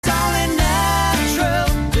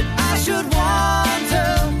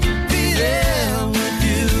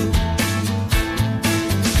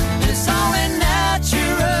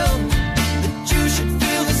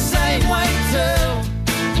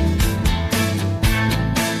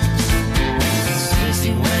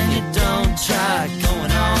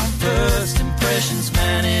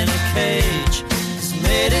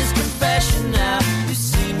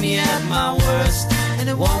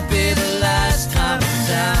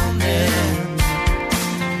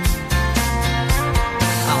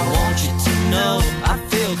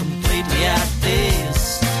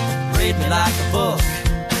like a book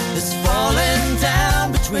that's falling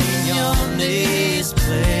down between your knees.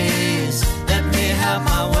 Please let me have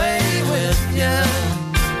my way with you.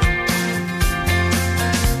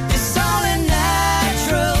 It's only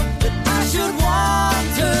natural that I should want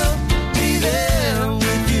to be there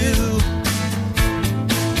with you.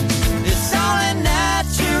 It's only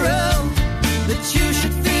natural that you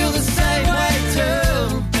should feel the same way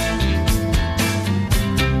too.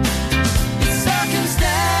 It's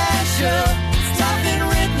circumstantial, it's nothing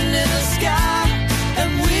written in the sky, and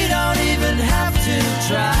we don't even have to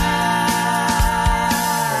try.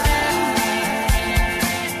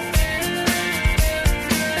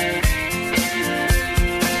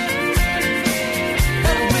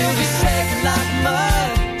 And we'll be shaking like mud,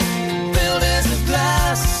 buildings of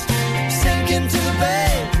glass, sinking to the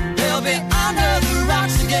bay. They'll be under the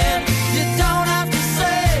rocks again. You don't have to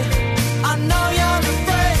say, I know you're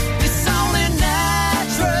afraid. It's only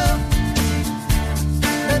natural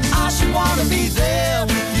that I should want to be there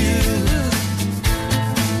with you.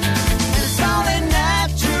 It's only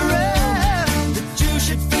natural that you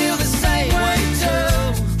should feel the same way too.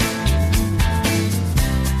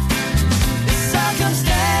 It's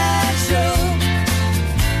circumstantial.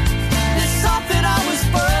 It's something I was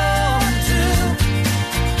born to.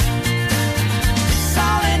 It's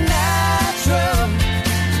only natural.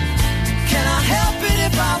 Can I help it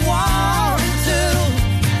if I want to?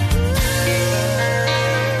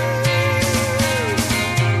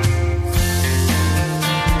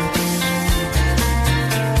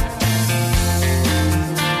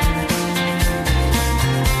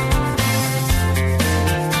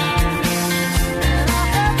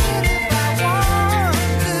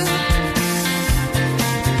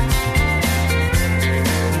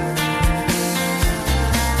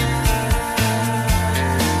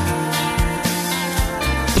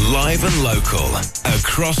 Live and local,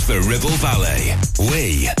 across the Ribble Valley,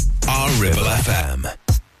 we are Ribble FM.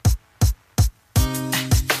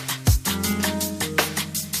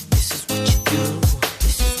 This is what you do.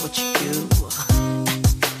 This is what you do.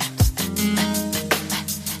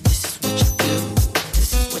 This is what you do.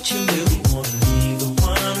 This is what you do. You wanna leave the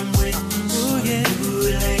one I'm with. Ooh, yeah. New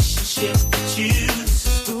relationship with you. This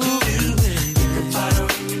is what you do. Think about her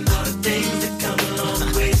and you know the things that come along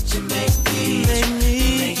with you. Make me.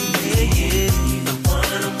 The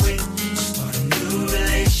one I'm with. Start a new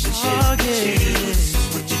relationship with you. This is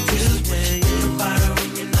what you do. Think about her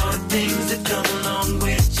and you know the things that come along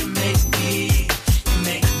with you. Make me.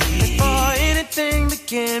 Before anything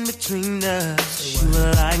began between us, you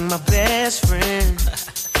were like my best friend.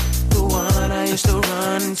 The one I used to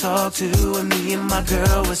run and talk to when me and my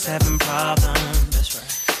girl was having problems. That's right.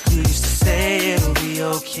 You used to say it'll be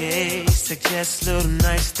okay, suggest little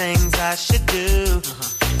nice things I should do.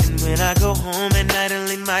 And when I go home at night and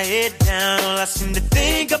lay my head down, all I seem to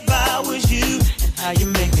think about was you and how you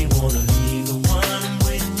make me wanna leave the one I'm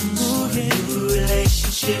with. Ooh, yeah. New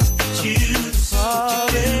relationship with you. This is what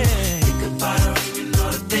you do. Think about her and you know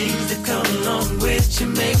the things that come along with you.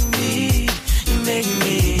 Make me.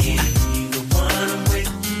 The one I'm with.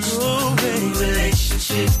 Ooh, New baby.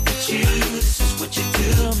 relationship with you. This is what you do.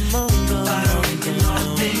 Come on, Think about her and you know the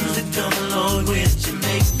things that come along with you.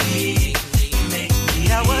 Make me.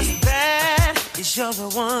 Yeah, what's bad is you're the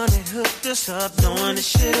one that hooked us up, knowing it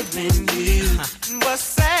should have been you. And what's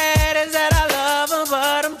sad is that I love her,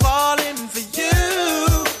 but I'm falling for you.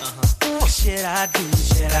 What should I do?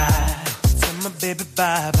 Should I tell my baby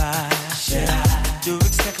bye-bye? Should I do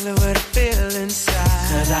exactly what I feel inside?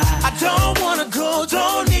 'Cause I don't wanna go,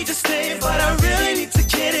 don't need to stay, but I really need to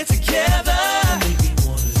get it together.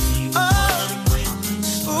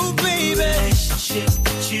 Oh, baby. Relationship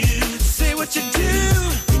with you. Say what you do.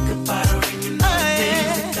 Think about her and you know the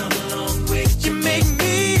things that come along with you.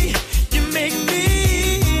 You make me.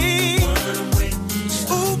 One I'm with.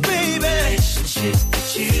 Ooh, baby. Relationship with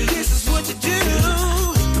you. This is what you do.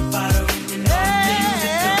 Think about her and you know the things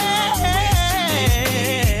that come along with you.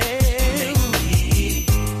 Make me.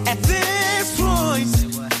 At this point,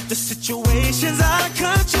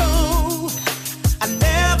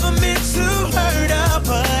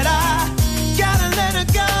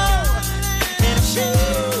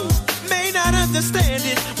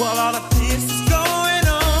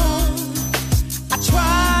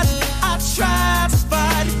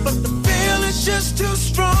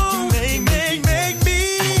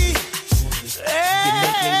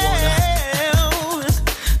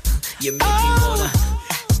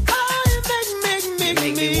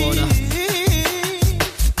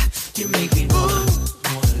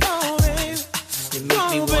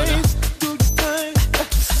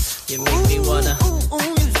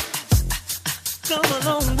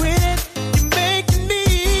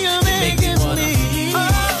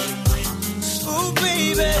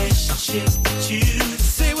 but you.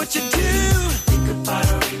 Say what you do. Think about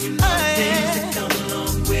her and you know the things that come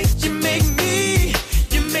along with you.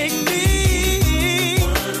 You make me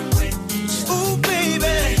wanna wait. Ooh, baby,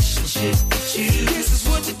 relationship with you. This is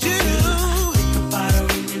what you do. Think about her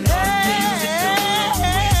and you know the things that come along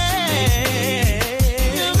with you.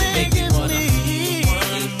 You make me wanna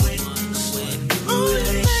wait. Ooh,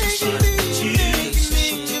 relationship with you.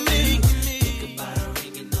 Think about her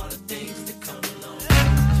and you know the things that come along.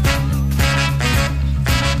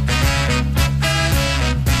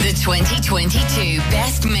 The 2022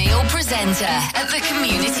 Best Male Presenter at the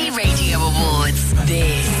Community Radio Awards.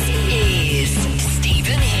 This is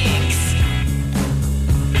Stephen Higgs.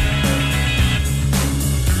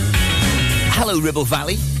 Hello, Ribble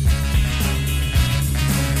Valley.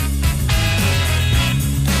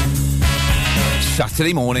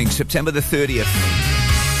 Saturday morning, September the 30th,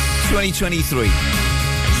 2023.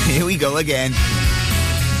 Here we go again.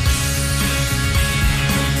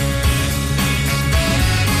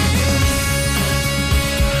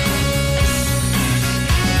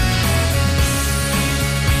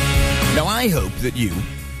 Now, I hope that you,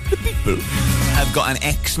 the people, have got an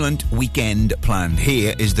excellent weekend planned.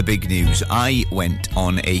 Here is the big news. I went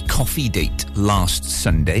on a coffee date last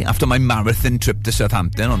Sunday after my marathon trip to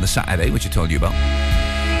Southampton on the Saturday, which I told you about,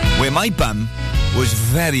 where my bum was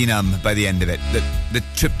very numb by the end of it. The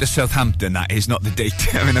trip to Southampton, that is, not the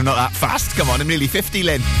date. I mean, I'm not that fast. Come on, I'm nearly 50,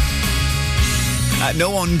 Lynn.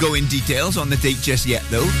 No ongoing details on the date just yet,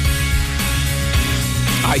 though.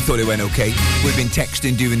 I thought it went okay. We've been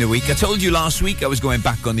texting during the week. I told you last week I was going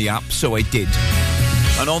back on the app, so I did.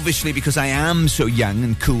 And obviously, because I am so young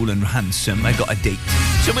and cool and handsome, I got a date.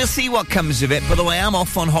 So we'll see what comes of it. By the way, I'm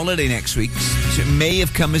off on holiday next week, so it may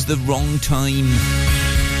have come as the wrong time.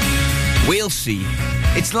 We'll see.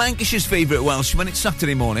 It's Lancashire's favourite Welshman. It's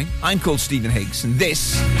Saturday morning. I'm called Stephen Higgs, and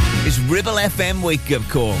this is Ribble FM Wake Up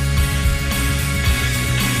Call.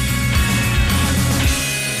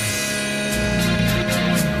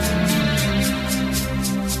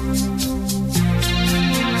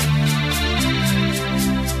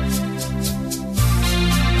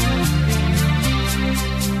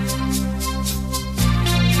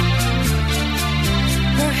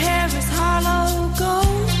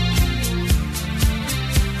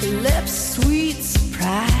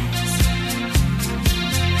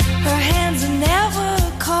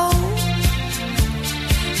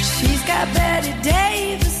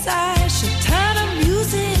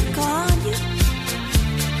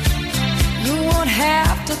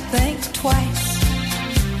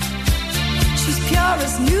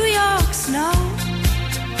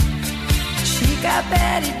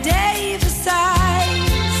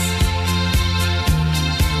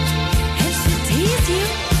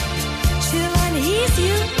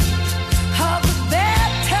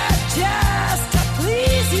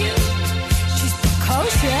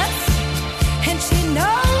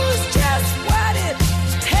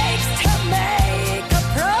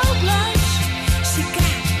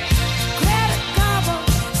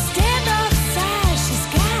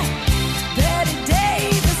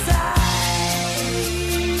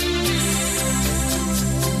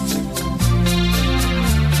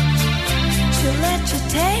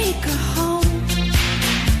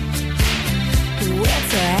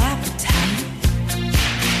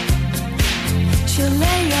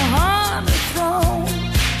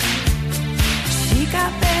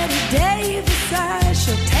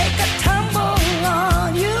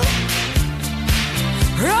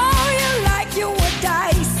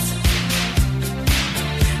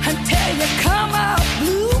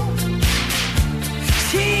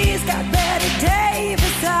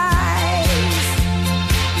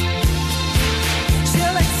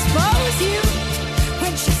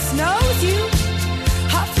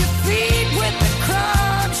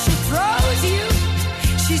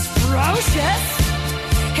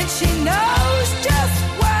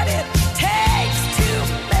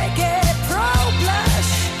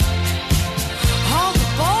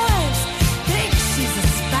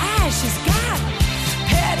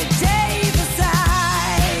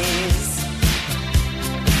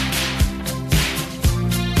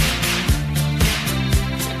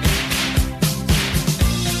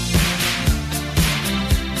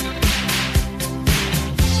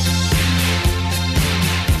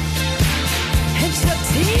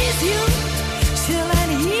 Tease you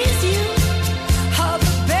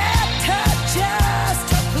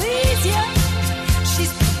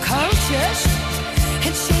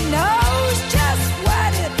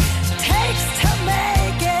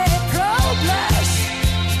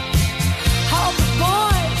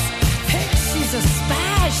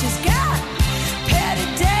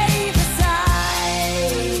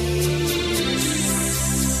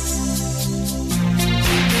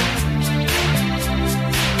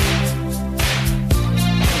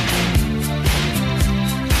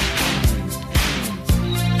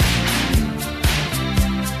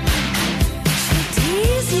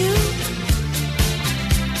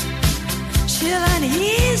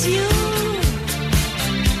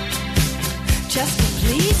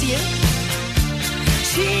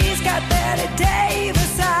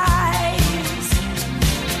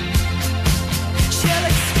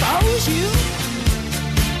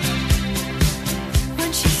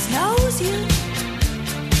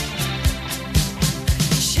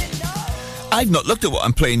I've not looked at what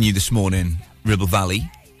I'm playing you this morning, Ribble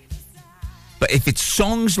Valley. But if it's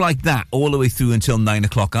songs like that all the way through until 9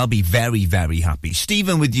 o'clock, I'll be very, very happy.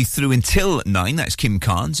 Stephen with you through until 9. That's Kim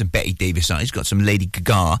Carnes and Betty Davis. I've got some Lady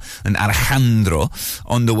Gaga and Alejandro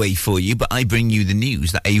on the way for you. But I bring you the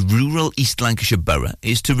news that a rural East Lancashire borough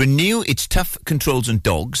is to renew its tough controls on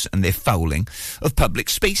dogs and their fouling of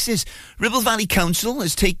public spaces. Ribble Valley Council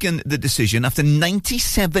has taken the decision after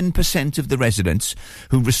 97% of the residents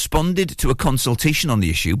who responded to a consultation on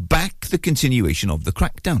the issue back the continuation of the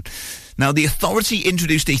crackdown. Now, the authority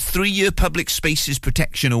introduced a 3-year public spaces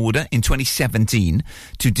protection order in 2017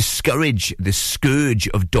 to discourage the scourge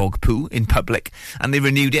of dog poo in public, and they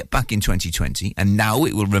renewed it back in 2020, and now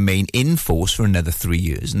it will remain in force for another 3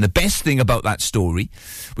 years. And the best thing about that story,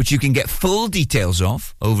 which you can get full details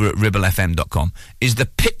of over at ribblefm.com, is the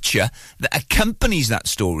picture that accompanies that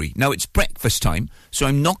story. Now, it's breakfast time, so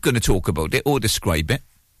I'm not going to talk about it or describe it,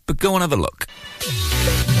 but go and have a look.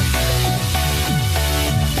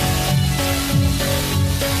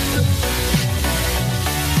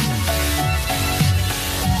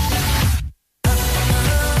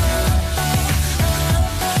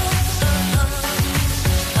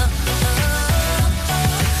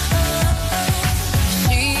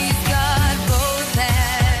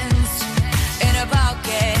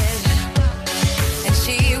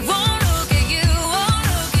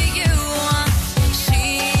 She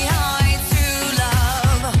hides through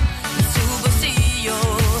love.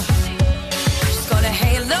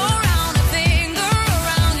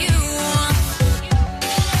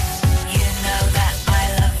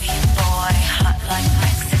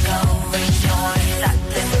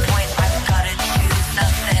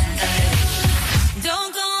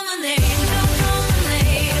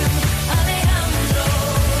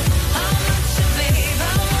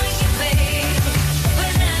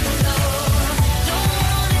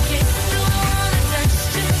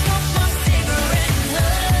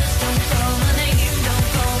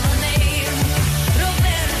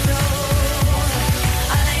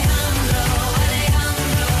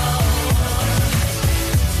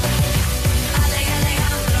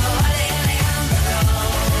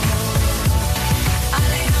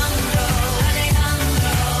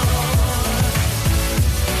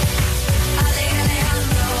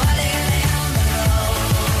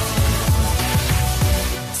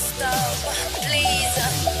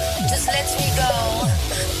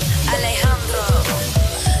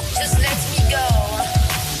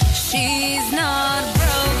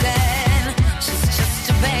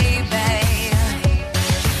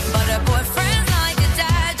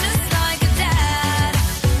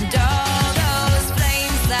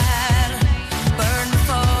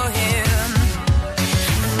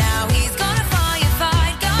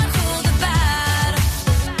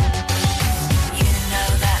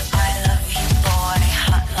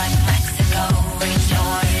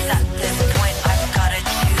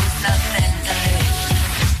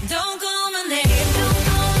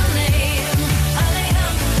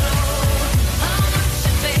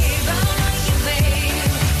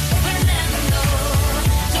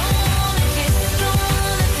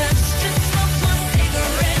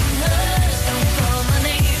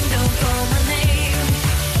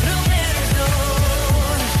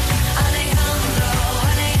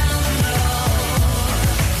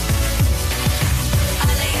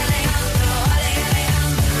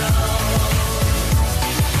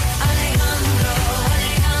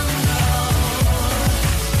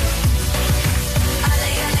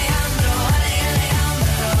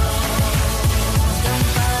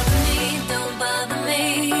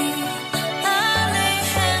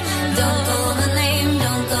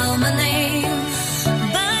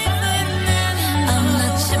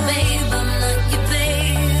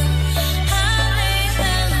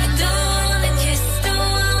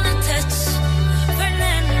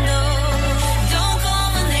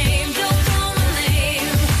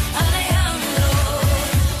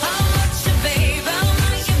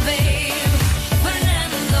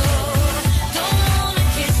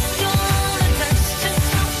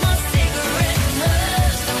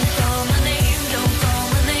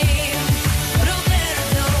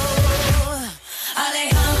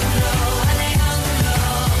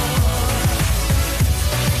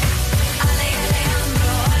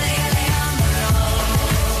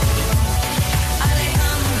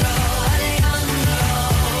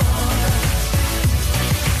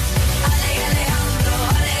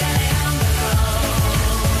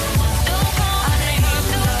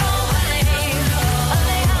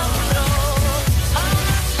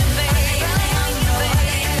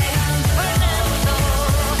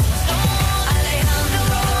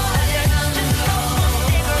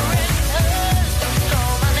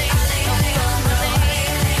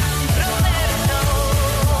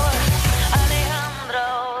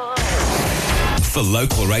 for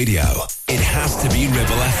local radio, it has to be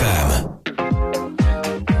Ribble FM.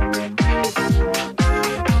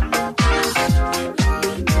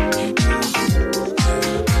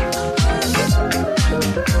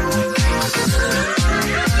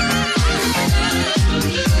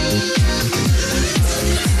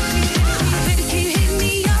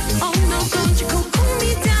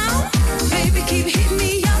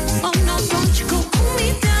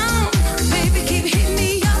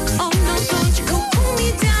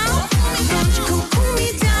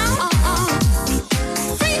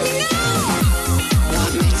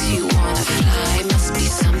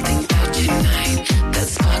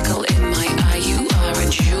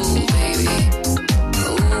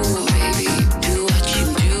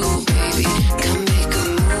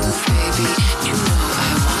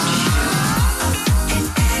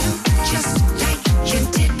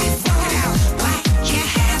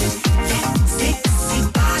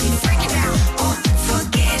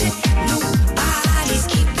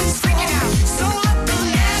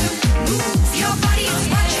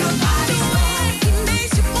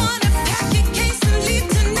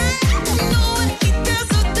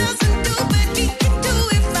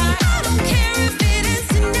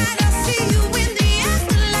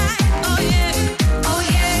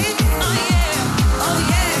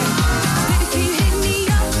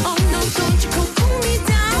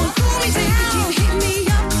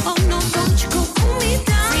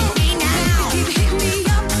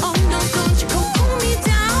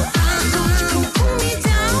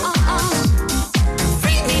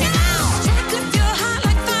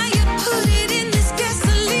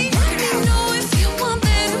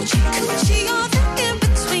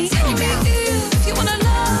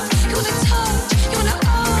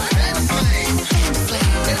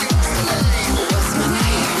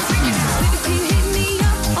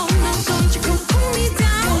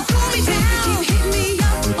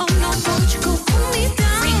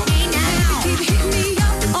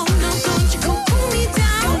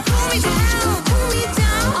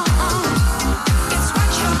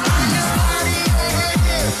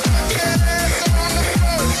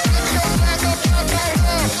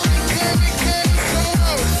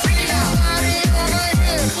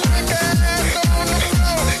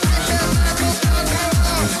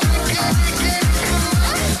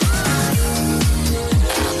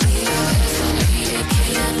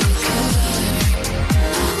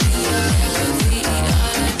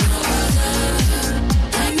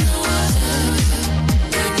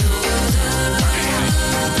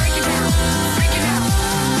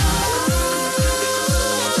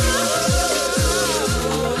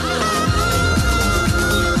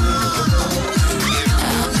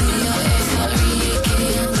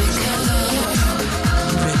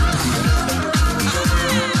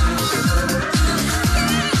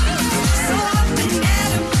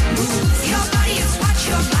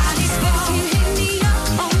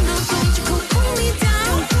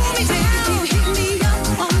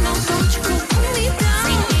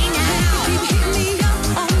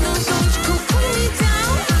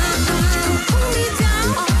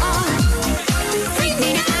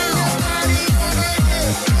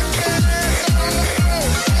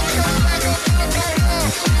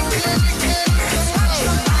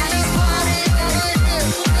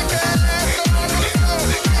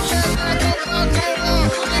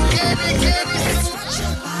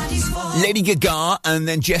 Lady Gaga and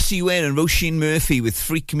then Jessie Ware and Roisin Murphy with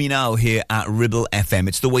Freak Me Now here at Ribble FM.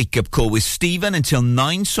 It's the wake-up call with Stephen until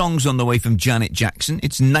 9 songs on the way from Janet Jackson.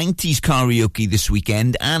 It's 90s karaoke this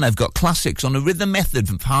weekend and I've got classics on a rhythm method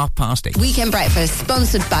from 8:30. Weekend Breakfast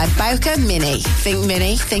sponsored by Bowker Mini.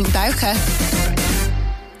 Think Bowker.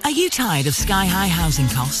 Are you tired of sky-high housing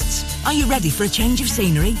costs? Are you ready for a change of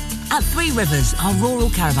scenery? At Three Rivers, our rural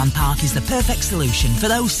caravan park is the perfect solution for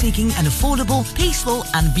those seeking an affordable, peaceful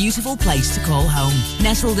and beautiful place to call home.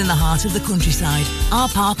 Nestled in the heart of the countryside, our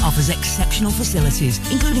park offers exceptional facilities,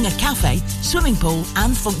 including a cafe, swimming pool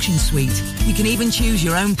and function suite. You can even choose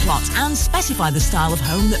your own plot and specify the style of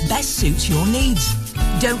home that best suits your needs.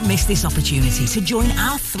 Don't miss this opportunity to join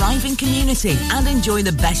our thriving community and enjoy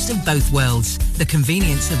the best of both worlds, the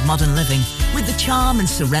convenience of modern living with the charm and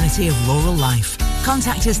serenity of rural life.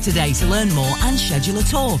 Contact us today to learn more and schedule a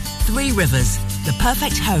tour. Three Rivers, the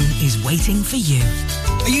perfect home is waiting for you.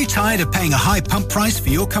 Are you tired of paying a high pump price for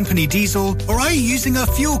your company diesel? Or are you using a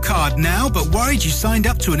fuel card now but worried you signed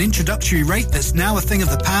up to an introductory rate that's now a thing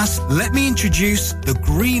of the past? Let me introduce the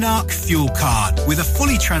Green Arc Fuel Card. With a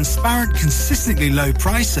fully transparent, consistently low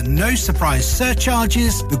price and no surprise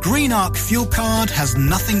surcharges, the Green Arc Fuel Card has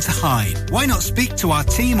nothing to hide. Why not speak to our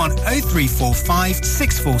team on 0345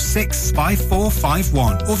 646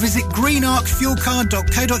 5451 or visit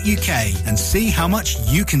greenarcfuelcard.co.uk and see how much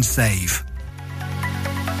you can save.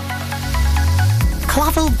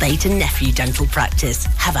 Clavel Bait and Nephew Dental Practice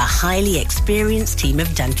have a highly experienced team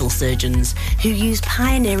of dental surgeons who use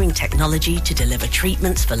pioneering technology to deliver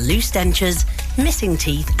treatments for loose dentures, missing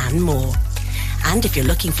teeth and more. And if you're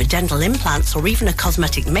looking for dental implants or even a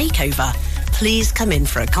cosmetic makeover, please come in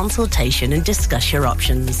for a consultation and discuss your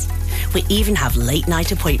options. We even have late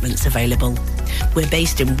night appointments available. We're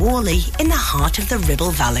based in Worley in the heart of the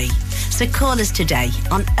Ribble Valley. So call us today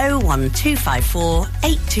on 01254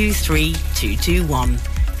 823 221.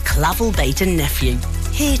 Clavel Bait and Nephew,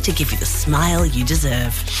 here to give you the smile you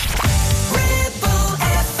deserve.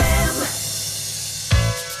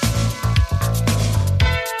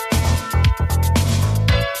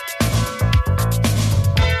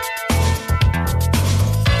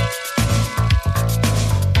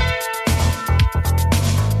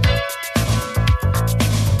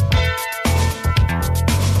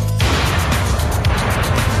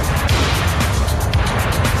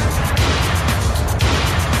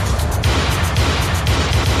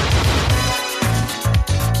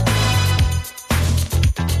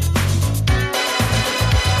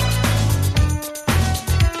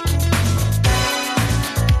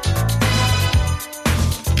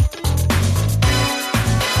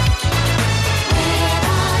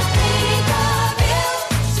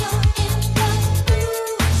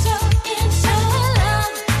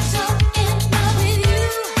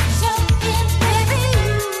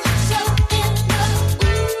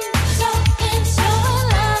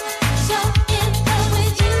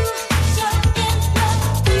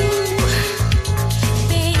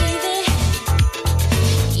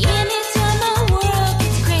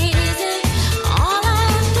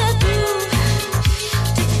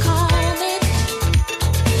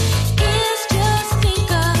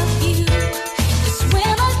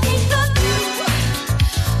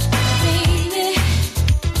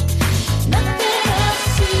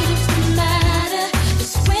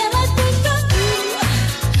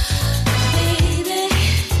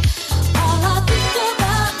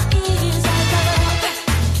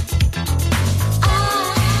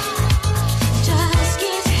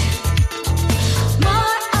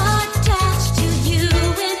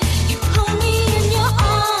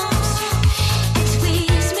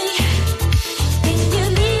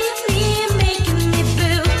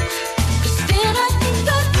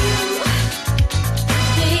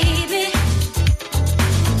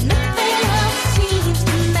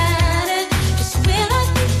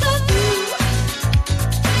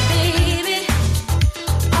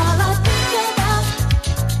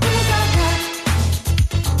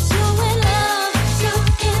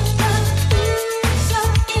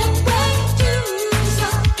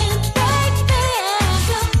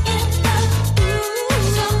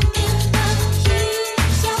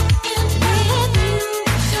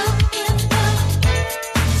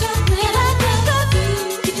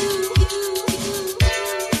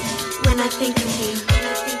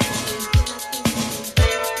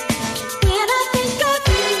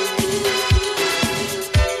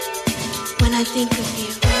 I just think of you.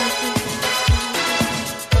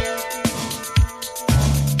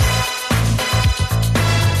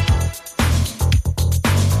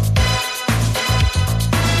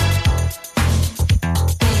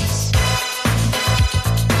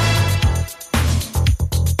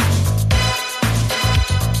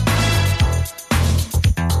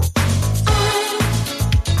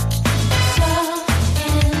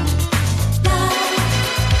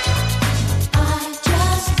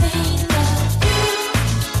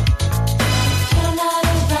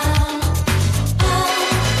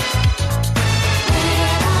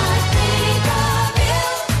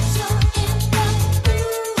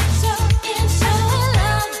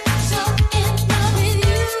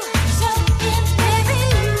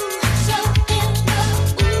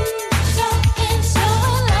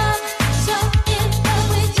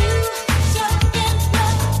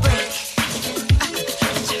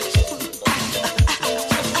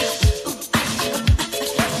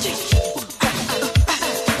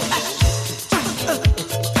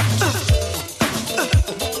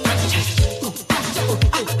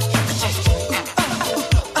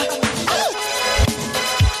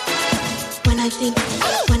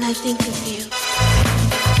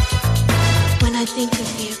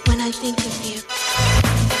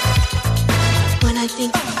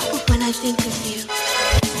 think of you.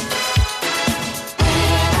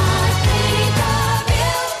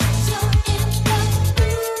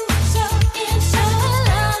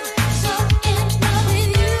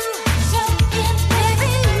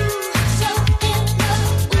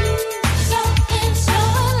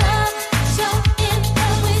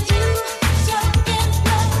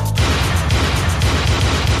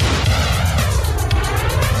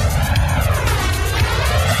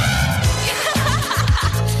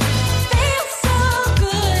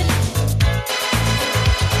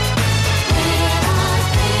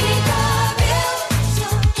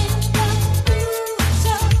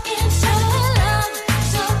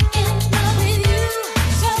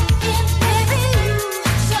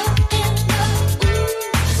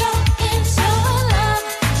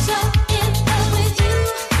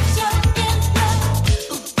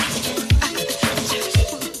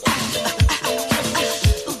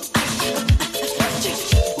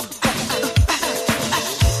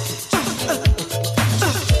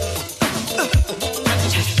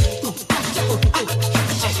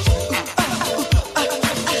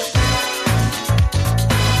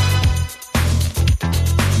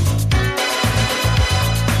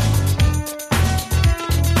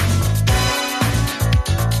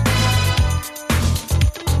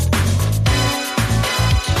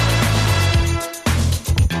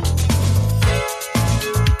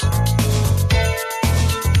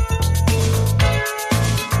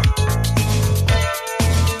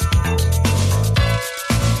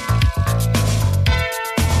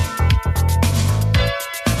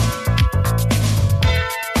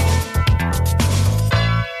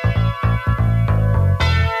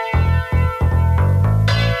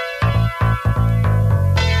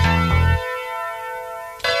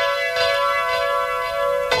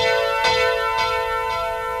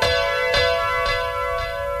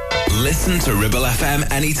 Listen to Ribble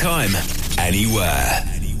FM anytime, anywhere.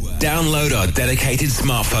 Download our dedicated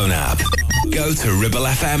smartphone app. Go to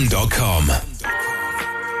ribblefm.com.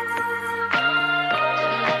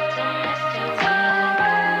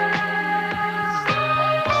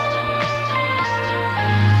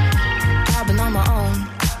 I've been on my own.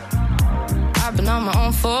 I've been on my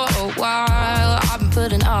own for a while. I've been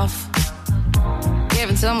putting off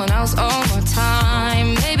giving someone else all my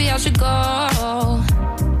time. Maybe I should go.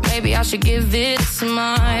 Maybe I should give it a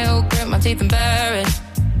smile. Grit my teeth and bear it.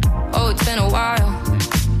 Oh, it's been a while.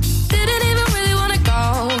 Didn't even really wanna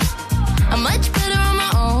go. I'm much better on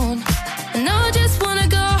my own. And now I just wanna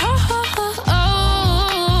go.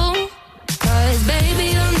 Cause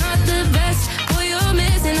baby, I'm not the best. Boy, you're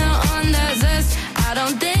missing out on that zest. I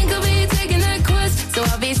don't think I'll be taking that quest. So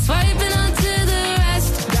I'll be swiping on to the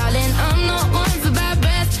rest. Darling, I'm not one for bad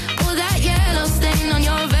breath. All that yellow stain on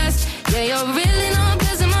your vest. Yeah, you're really not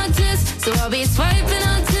blessing my test. So I'll be swiping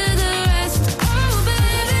on to the rest. Oh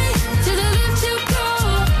baby, to the left you go.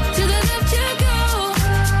 To the left you go.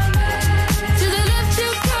 To the left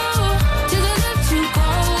you go. To the left you go.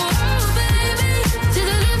 Oh baby, to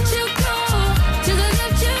the left you go. To the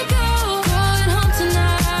left you go. Going home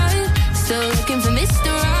tonight. Still looking for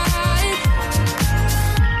Mr. Right.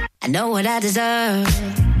 I know what I deserve.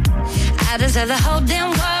 I deserve the whole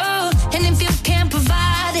damn world. And if you can't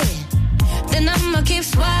provide it, then I'ma keep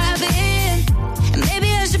swiping. And maybe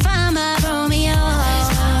I should find my Romeo.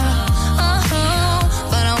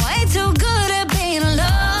 But I'm way too good at being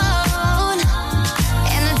alone.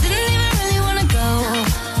 And I didn't even really wanna go.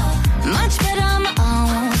 Much better on my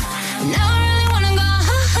own. Now I really wanna go.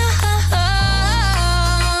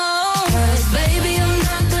 Cause baby, I'm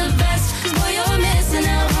not the best. Boy, you're missing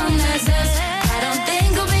out on that zest. I don't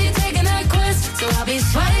think I'll be taking that quest. So I'll be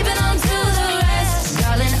swiping on to the rest.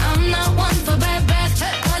 Darling, I'm not one for bad breath.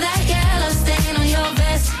 Or that yellow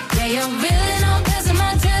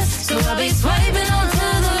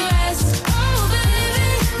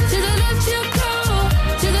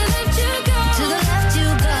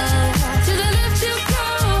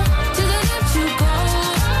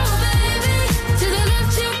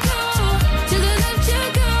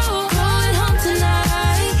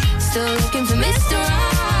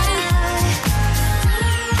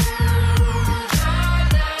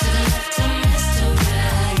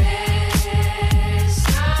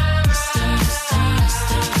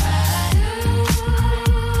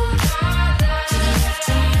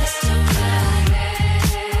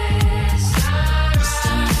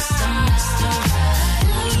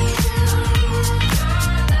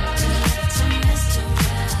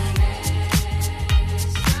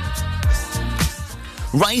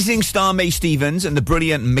Rising star May Stevens and the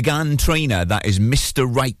brilliant Meghan Trainor. That is Mr.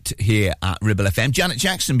 Right here at Ribble FM. Janet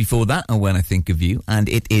Jackson before that, and When I Think of You. And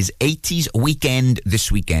it is 80s weekend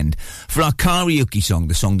this weekend for our karaoke song,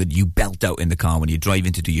 the song that you belt out in the car when you're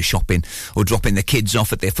driving to do your shopping or dropping the kids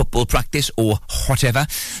off at their football practice or whatever.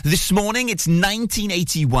 This morning it's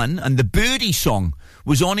 1981 and the Birdie song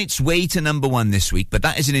was on its way to number one this week, but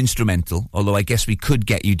that is an instrumental, although I guess we could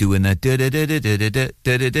get you doing the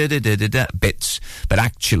bits. But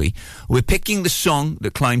actually, we're picking the song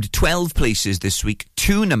that climbed 12 places this week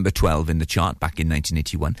to number 12 in the chart back in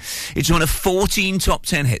 1981. It's one of 14 top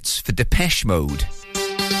 10 hits for Depeche Mode.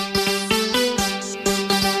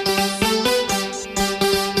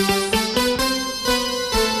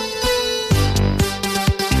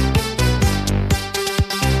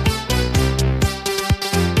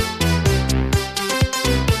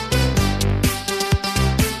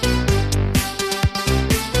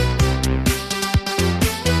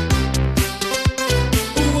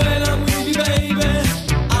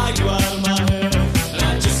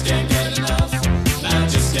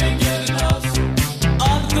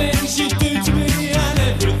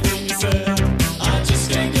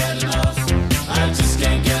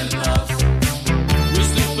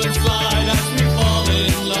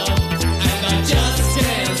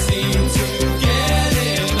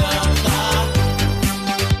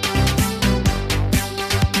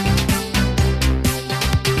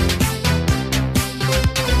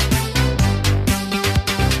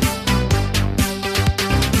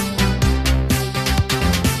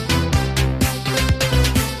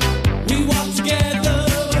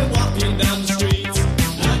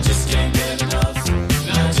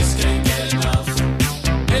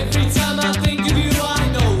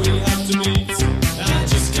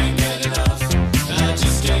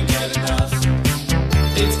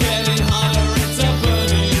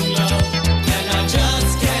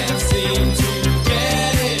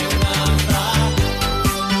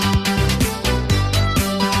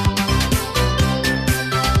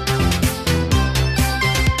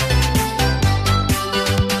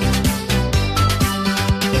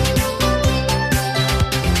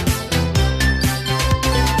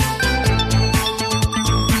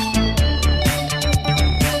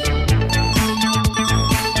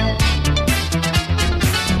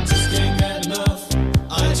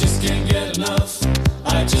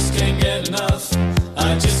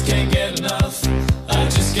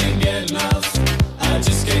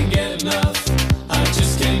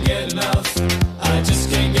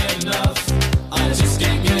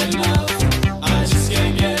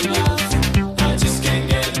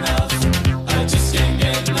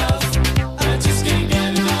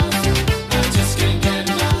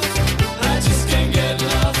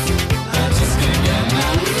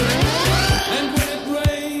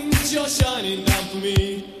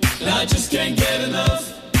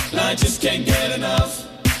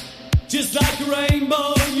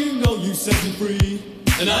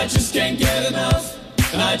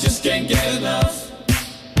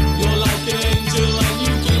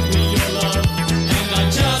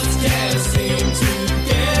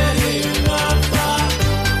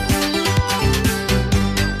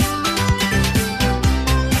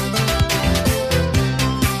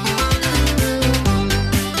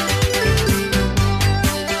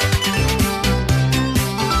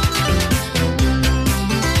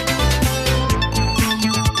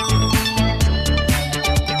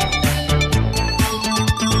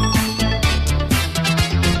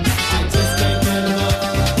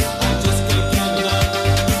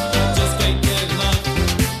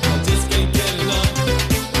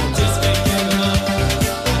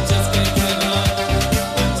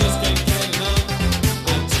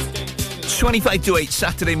 To 8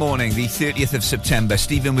 Saturday morning, the 30th of September.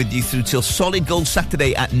 Stephen with you through till Solid Gold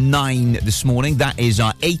Saturday at 9 this morning. That is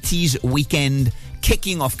our 80s weekend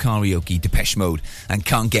kicking off karaoke, Depeche Mode and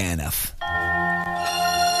Can't Get Enough.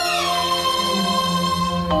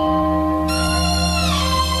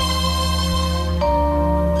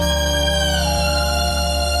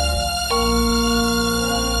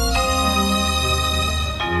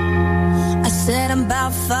 I said I'm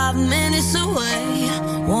about 5 minutes away.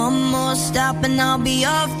 One more stop and I'll be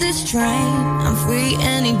off this train. I'm free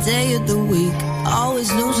any day of the week,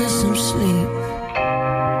 always losing some sleep.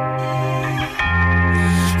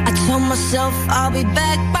 I told myself I'll be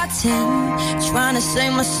back by 10, trying to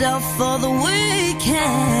save myself for the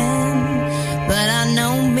weekend. But I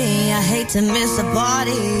know me, I hate to miss a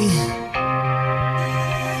party.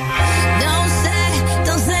 Don't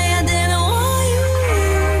say I didn't want you.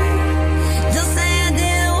 Don't say I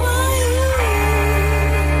didn't want you.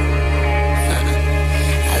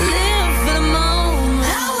 I live for the moment.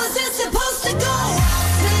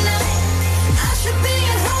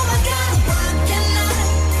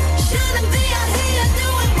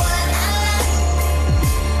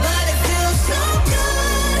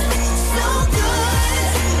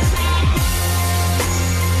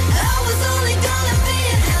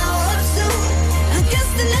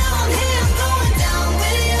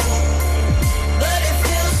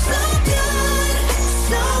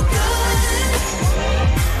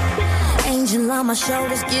 on my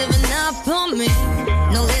shoulders, giving up on me.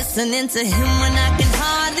 No listening to him when I can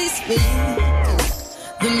hardly speak.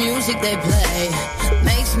 The music they play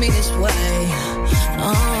makes me this way.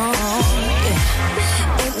 Oh,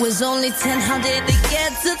 yeah. It was only 10, how did they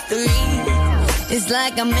get to 3? It's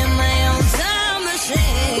like I'm in my own time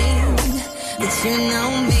machine. But you know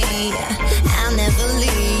me, I'll never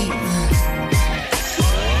leave.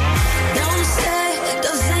 Don't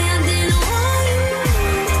say I didn't want you.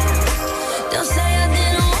 Don't say I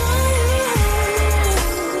didn't want you.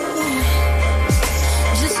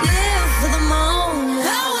 Just live for the moment.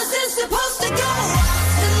 How was this supposed to go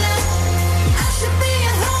tonight? I should be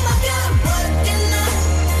at home, I've got work and night.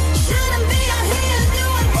 Shouldn't be out here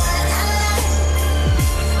doing what I like.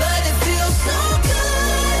 But it feels so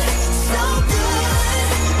good, so good.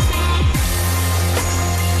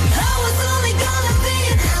 I was only gonna be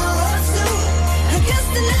an hour or two. I guess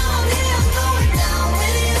that now I'm here, I'm going down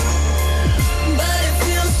with you. But it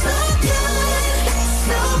feels so good,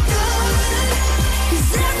 so good. 'Cause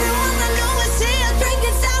everyone I know is here,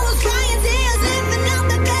 drinking sour, crying tears, living out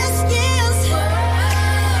the best years.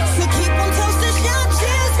 So keep on toasting, shout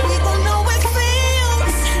cheers, we gon' know it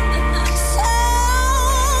feels so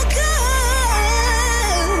good.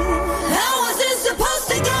 How was it supposed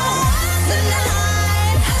to go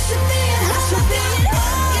tonight? I should be at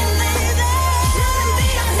working late. Shouldn't be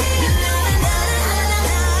out here doing that.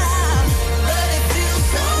 But it feels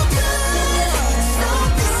so good, so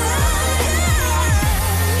good.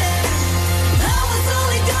 I was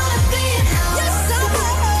only gonna be an hour.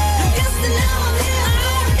 I guess that now I'm here, I'm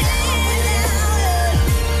going down.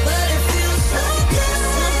 But it feels so good,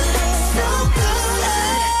 so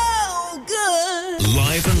good.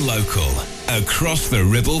 Live and local, across the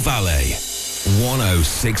Ribble Valley.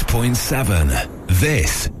 106.7.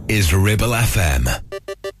 This is Ribble FM.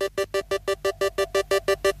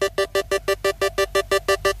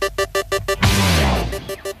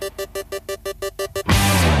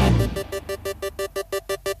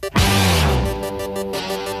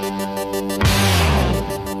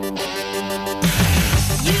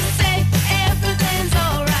 You say everything's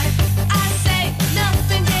alright. I say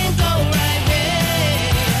nothing can go right.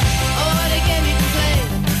 Yeah. Oh, they gave me complaint.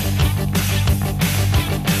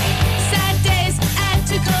 Sad days add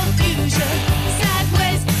to confusion. Sad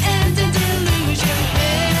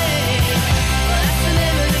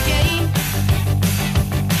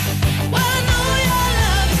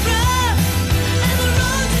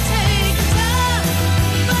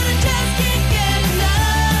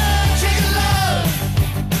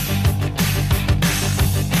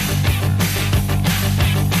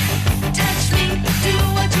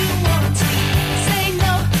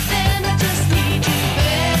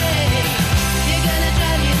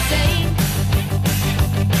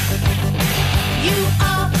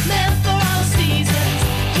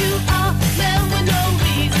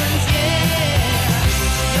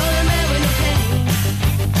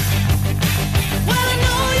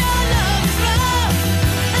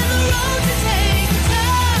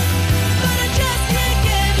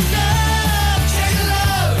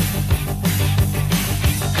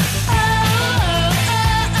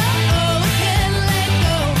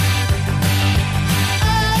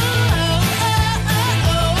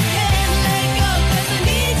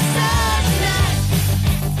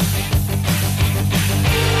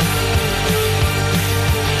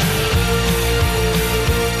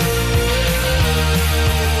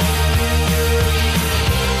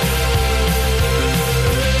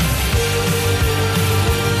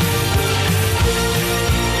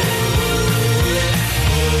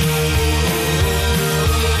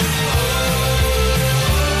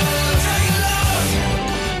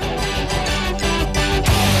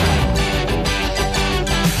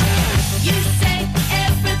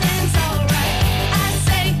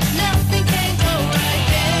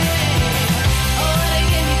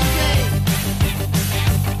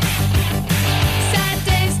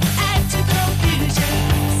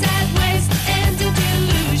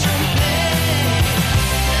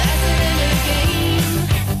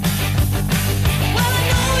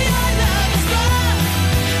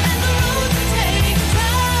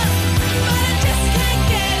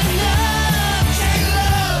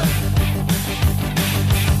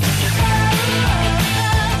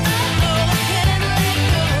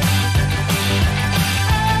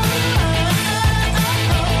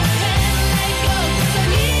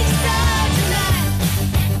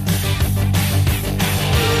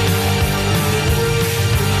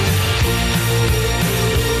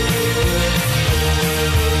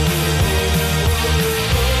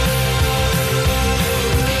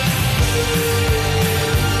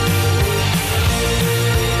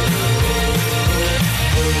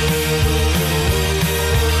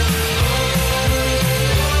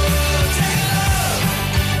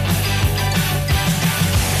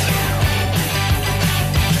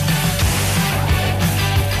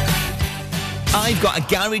I've got a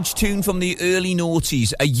garage tune from the early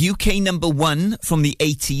noughties, a UK number 1 from the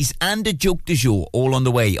 80s, and a joke du jour, all on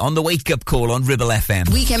the way, on the wake-up call on Ribble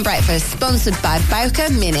FM. Weekend Breakfast, sponsored by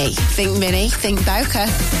Bowker Mini. Think Bowker.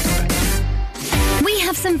 We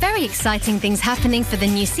have some very exciting things happening for the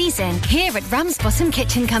new season here at Ramsbottom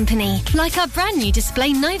Kitchen Company. Like our brand new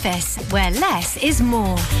display Novus, where less is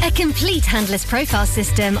more. A complete handless profile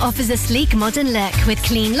system offers a sleek modern look with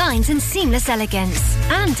clean lines and seamless elegance.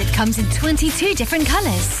 And it comes in 22 different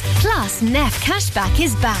colours. Plus, Neff Cashback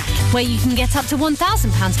is back, where you can get up to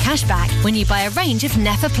 £1,000 cashback when you buy a range of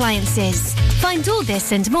Neff appliances. Find all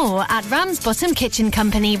this and more at Ramsbottom Kitchen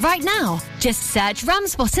Company right now. Just search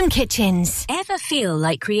Ramsbottom Kitchens. Ever feel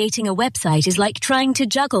like creating a website is like trying to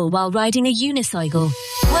juggle while riding a unicycle?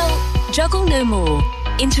 Well, juggle no more.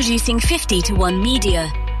 Introducing 50 to 1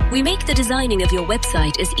 Media. We make the designing of your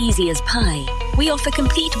website as easy as pie. We offer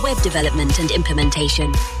complete web development and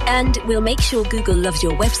implementation. And we'll make sure Google loves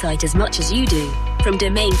your website as much as you do. From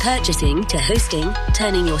domain purchasing to hosting,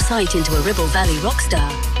 turning your site into a Ribble Valley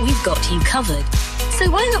rockstar, we've got you covered. So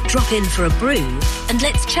why not drop in for a brew and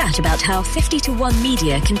let's chat about how 50 to 1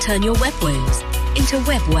 Media can turn your web woes into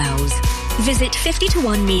web wows. Visit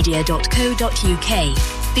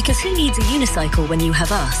 50to1media.co.uk, because who needs a unicycle when you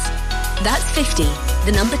have us? That's 50,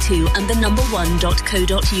 the number 2 and the number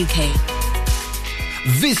 1.co.uk.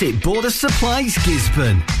 Visit Border Supplies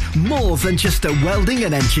Gisborne. More than just a welding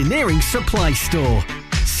and engineering supply store.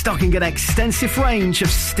 Stocking an extensive range of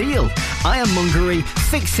steel, ironmongery,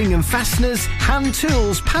 fixing and fasteners, hand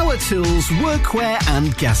tools, power tools, workwear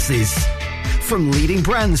and gases. From leading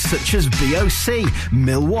brands such as BOC,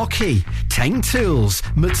 Milwaukee, Tang Tools,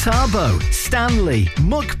 Metabo, Stanley,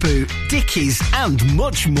 Muckboot, Dickies and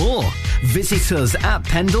much more. Visit us at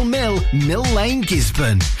Pendle Mill, Mill Lane,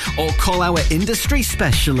 Gisborne, or call our industry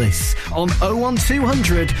specialists on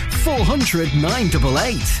 01200 400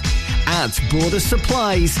 988. At Border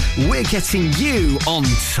Supplies, we're getting you on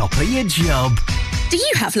top of your job. Do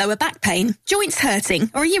you have lower back pain, joints hurting,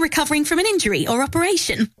 or are you recovering from an injury or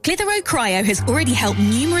operation? Clitheroe Cryo has already helped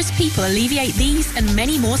numerous people alleviate these and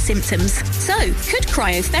many more symptoms. So, could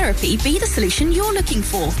cryotherapy be the solution you're looking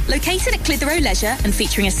for? Located at Clitheroe Leisure and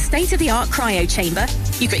featuring a state-of-the-art cryo chamber,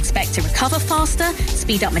 you could expect to recover faster,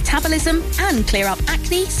 speed up metabolism, and clear up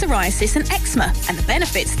acne, psoriasis, and eczema. And the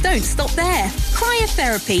benefits don't stop there.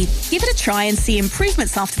 Cryotherapy. Give it a try and see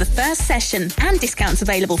improvements after the first session, and discounts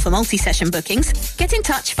available for multi-session bookings. Get in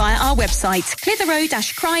touch via our website,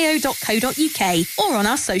 clitheroe-cryo.co.uk, or on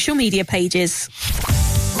our social media pages.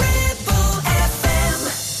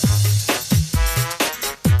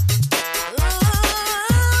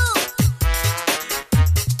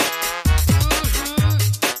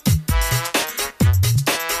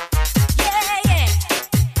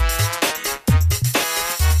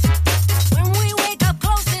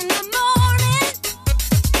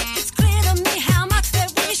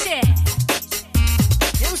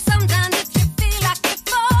 Sometimes if you feel like you're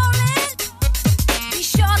falling, be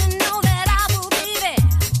sure to know that I will be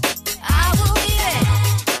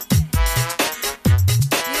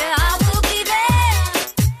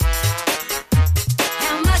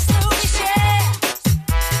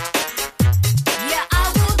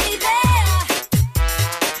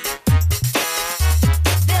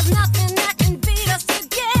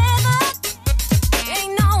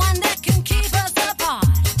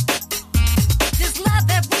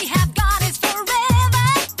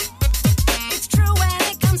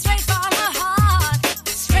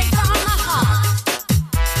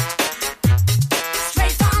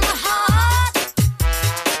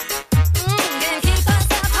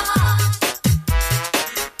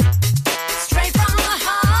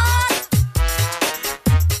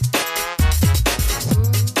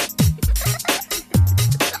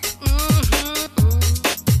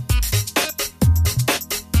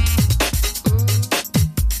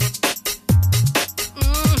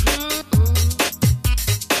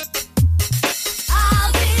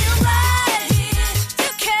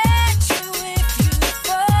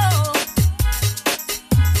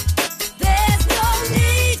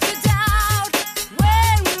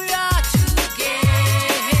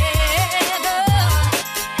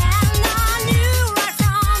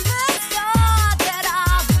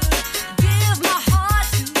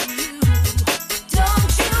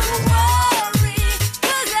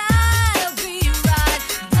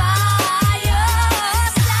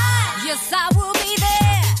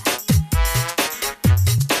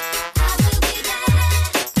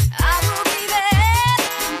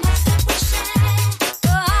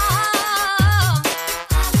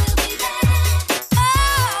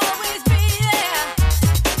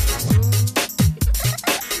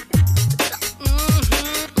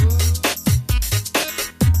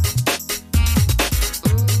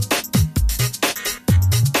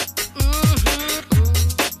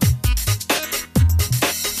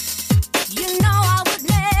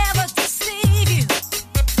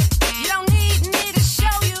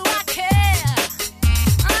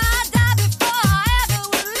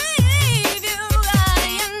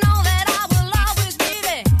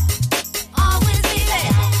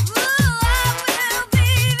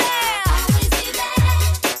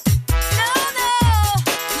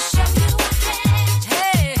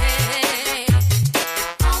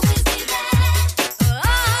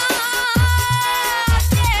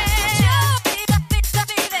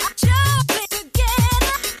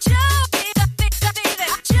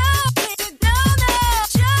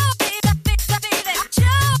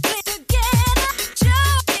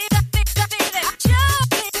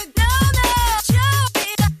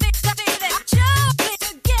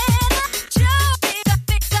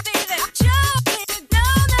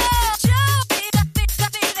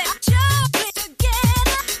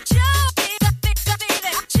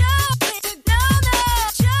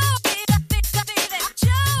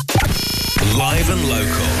Live and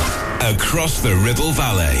local. Across the Ribble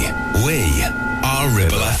Valley. We are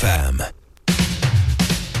Ribble FM.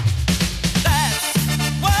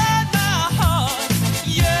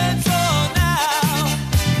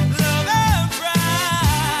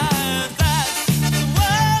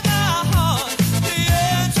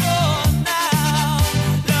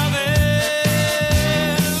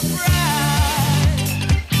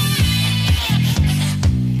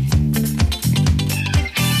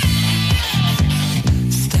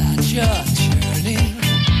 Your journey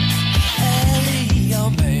early or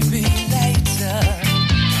maybe later.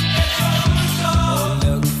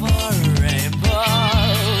 Look for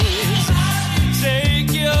rainbows.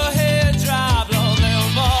 Take your hair dry, blow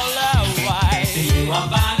them all away. You are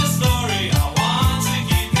find a story I want to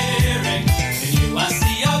keep hearing. And you I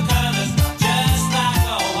see your colors, not just black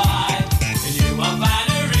or white. And you will find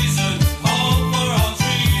a reason, hope for all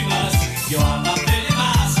dreamers. You are my Billy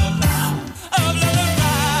Master now. Of love and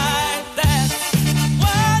right, that's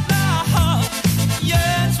what my heart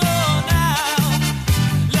yearns for now.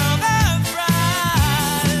 Love and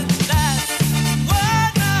right, that's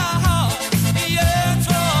what my heart yearns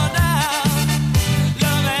for now.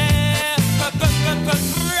 Love and right.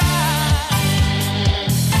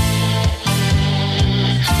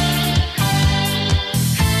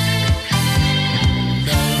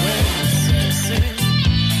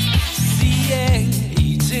 Seeing,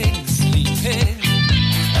 eating, sleeping,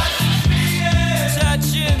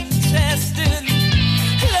 touching, testing,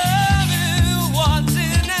 loving,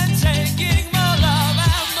 wanting, and taking more love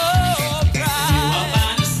and more pride. You will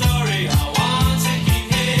find a story I want to keep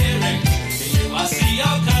hearing. You will see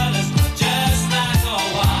your colors, not just black or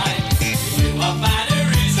white. You will find a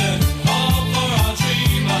reason, hope for all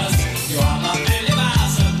dreamers. You are my Billy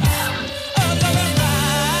Master now. Of love and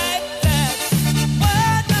right, that's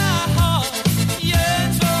what my heart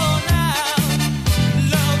yearns for now.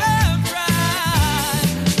 Love and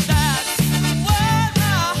right, that's what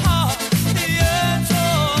my heart yearns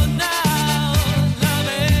for now. Love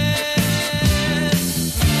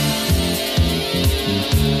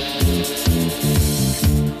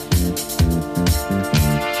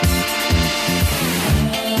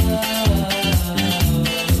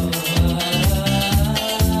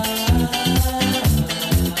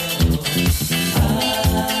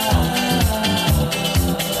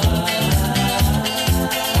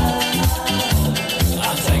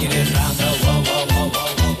I'm taking it round the whoa, whoa, whoa,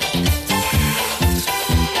 whoa, whoa.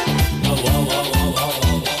 No, whoa, whoa, whoa, whoa,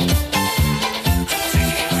 whoa, whoa.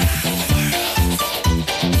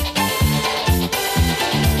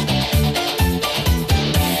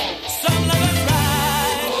 Some love and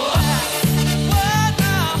right, what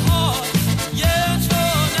my heart yearns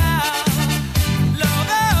for now.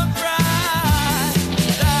 Love and right,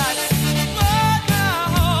 that's what my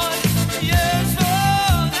heart yearns for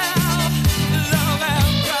now. Love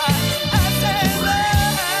and right, I say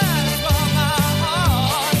that's what my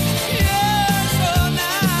heart yearns for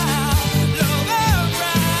now. Love and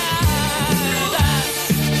right, that's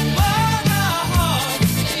what my heart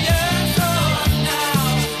yearns for now.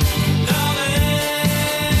 Love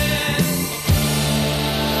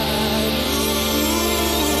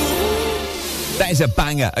That is a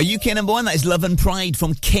banger. A UK number one. That is Love and Pride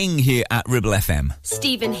from King here at Ribble FM.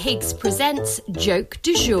 Stephen Higgs presents Joke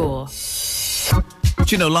du Jour. Do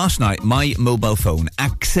you know, last night my mobile phone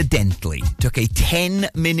accidentally took a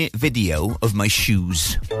 10-minute video of my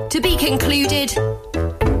shoes. To be concluded.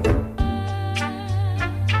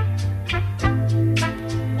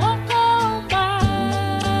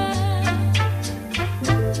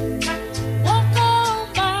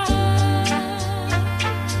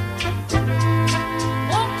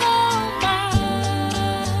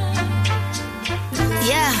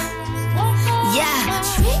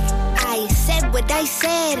 I said what I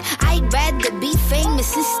said. I'd rather be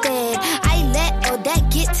famous instead. I let all that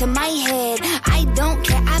get to my head. I don't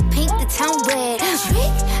care, I paint the town red.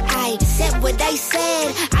 I said what I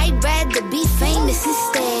said. I'd rather be famous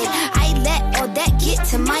instead. I let all that get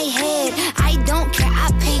to my head. I don't care,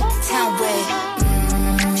 I paint the town red.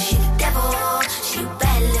 She the devil, she a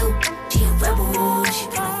bad little, she a rebel. She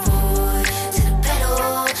put her foot to the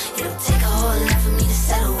pedal. It'll take a whole lot for me to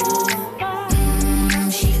settle.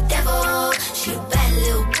 She the devil, she a bad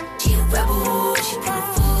little, she a rebel. She put her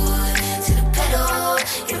foot to the pedal.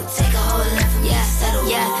 It'll take a whole lot for me to settle.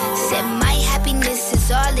 Said my happiness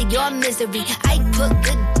is all of your misery. I put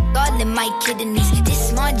good all in my kidneys. This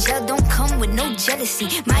small gel don't come with no jealousy.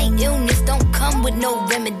 My illness don't come with no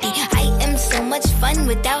remedy. I am so much fun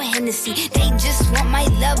without Hennessy. They just want my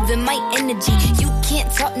love and my energy. You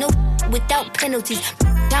can't talk no without penalties.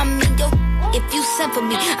 I'm in your if you send for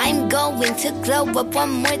me. I'm going to glow up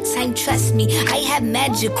one more time, trust me. I have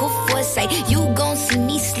magical foresight. You gon' see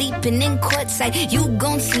me sleeping in courtside. You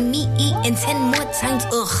gon' see me eating 10 more times,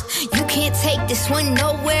 ugh. You can't take this one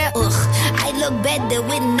nowhere, ugh. I look better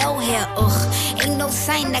with no hair, ugh. Ain't no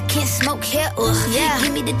sign I can't smoke here, ugh. Yeah.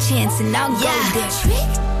 Give me the chance and I'll go there.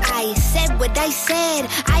 Trick, I said what I said.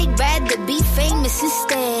 I'd rather be famous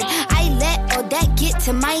instead. I let all that get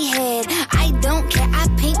to my head. I don't care, I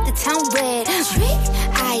paint the town red. Trick,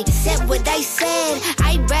 I said what I said.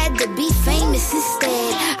 I'd rather be famous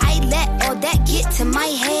instead. I let all that get to my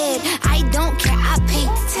head. I don't care, I paint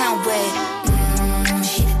the town red.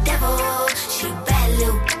 She the devil, she a bad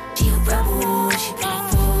little, she a rebel. She put her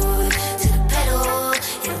foot to the pedal.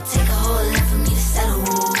 It'll take a whole lot for me to settle.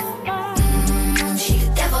 She the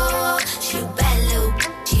devil, she a bad little,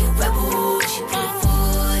 she a rebel. She put her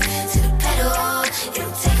foot to the pedal.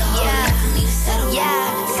 It'll take a whole lot for me to settle.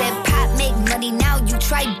 Yeah, said pop make money, now you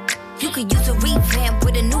try. You could use a revamp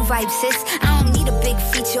with a new vibe, sis. I don't need a big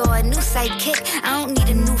feature or a new sidekick. I don't need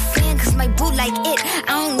a new fan, cause my boo like it.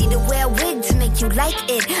 I don't need to wear a wig to make you like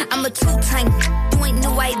it. I'm a two-time, you ain't knew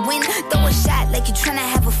I'd win. Throw a shot like you tryna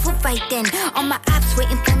have a foot fight then. All my ops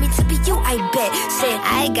waiting for me to be you, I bet. Said,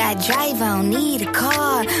 I got drive, I don't need a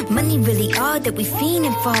car. Money really all that we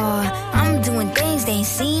fiending for. I'm doing things they ain't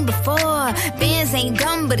seen before. Bands ain't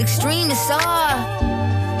dumb, but extreme is all.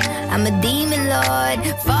 I'm a demon lord,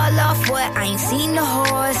 fall off what? I ain't seen the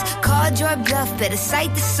horse. Called your bluff, better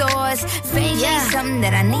cite the source. Fame ain't something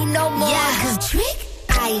that I need no more. Yeah, cause trick,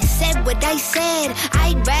 I said what I said.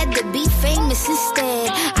 I'd rather be famous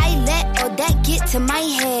instead. I let all that get to my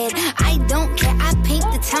head. I don't care, I paint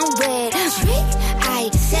the town red. Trick, I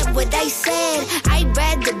said what I said. I'd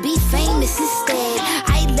rather be famous instead.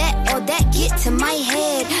 I let all that get to my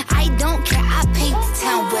head. I don't care, I paint the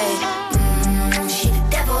town red. She the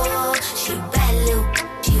devil, she a bad little,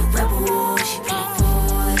 she a rebel. She put her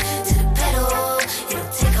foot to the pedal. It'll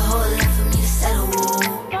take a whole lot for me to settle.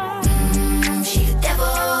 She the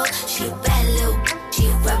devil, she a bad little, she a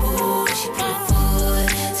rebel. She put her foot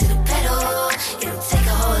to the pedal. It'll take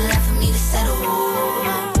a whole lot for me to settle.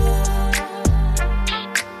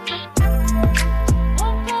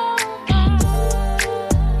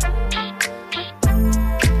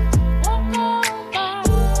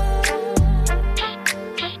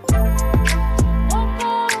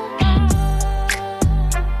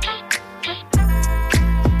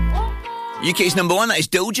 UK's number one, that is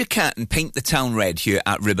Doja Cat and Paint the Town Red here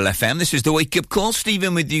at Ribble FM. This is the Wake Up Call.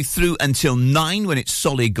 Stephen with you through until 9 when it's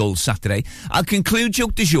Solid Gold Saturday. I'll conclude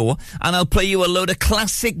Joke du Jour and I'll play you a load of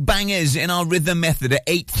classic bangers in our rhythm method at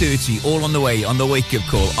 8:30, all on the way on the Wake Up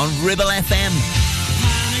Call on Ribble FM.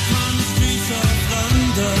 Panic on the streets of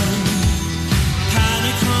London.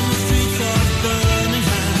 Panic on the streets of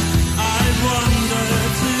Birmingham. I wonder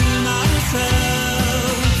to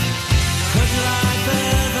myself, could life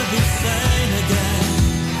ever be sane again?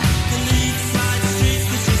 The Leadside streets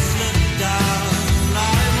that you slipped down.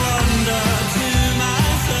 I wonder to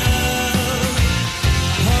myself,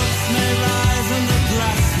 hopes may rise on the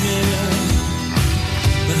glass mirror,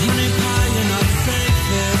 but honey pie, you're not safe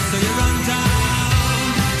here, so you run down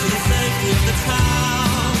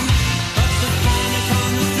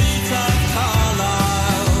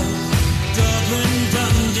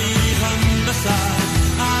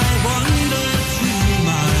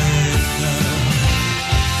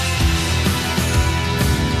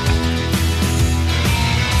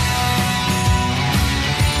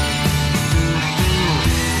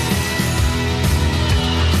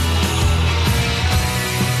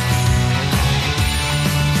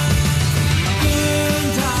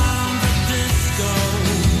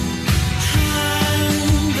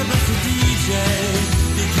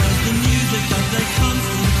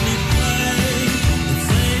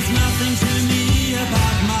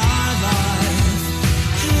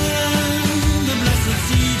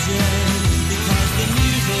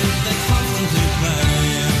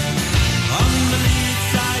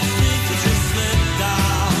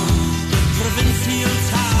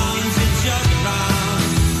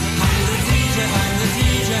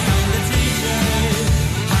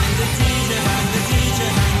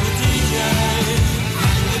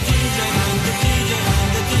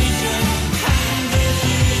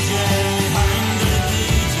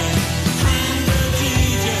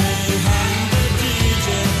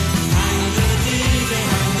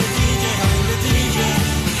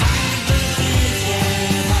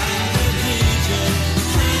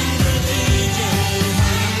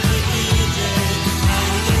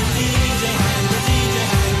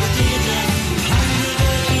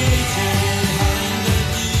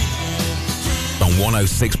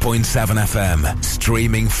 106.7 FM,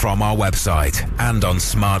 streaming from our website and on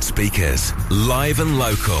smart speakers. Live and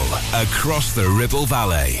local, across the Ribble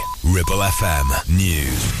Valley. Ribble FM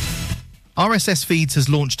News. RSS Feeds has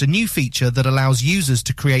launched a new feature that allows users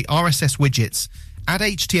to create RSS widgets, add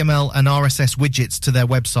HTML and RSS widgets to their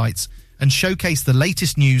websites, and showcase the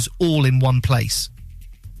latest news all in one place.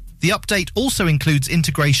 The update also includes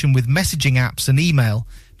integration with messaging apps and email,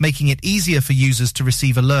 making it easier for users to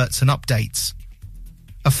receive alerts and updates.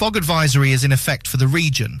 A fog advisory is in effect for the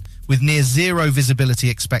region, with near zero visibility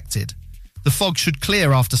expected. The fog should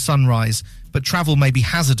clear after sunrise, but travel may be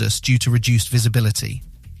hazardous due to reduced visibility.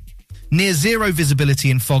 Near zero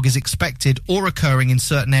visibility in fog is expected or occurring in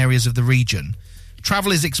certain areas of the region.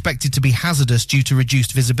 Travel is expected to be hazardous due to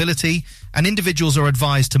reduced visibility, and individuals are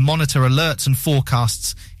advised to monitor alerts and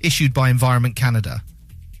forecasts issued by Environment Canada.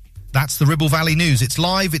 That's the Ribble Valley News. It's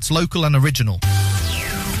live, it's local and original.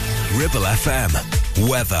 Ribble FM.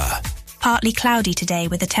 Weather. Partly cloudy today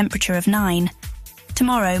with a temperature of 9.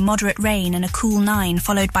 Tomorrow, moderate rain and a cool 9,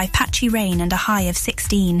 followed by patchy rain and a high of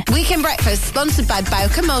 16. Weekend Breakfast, sponsored by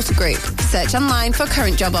Bowker Motor Group. Search online for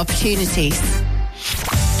current job opportunities.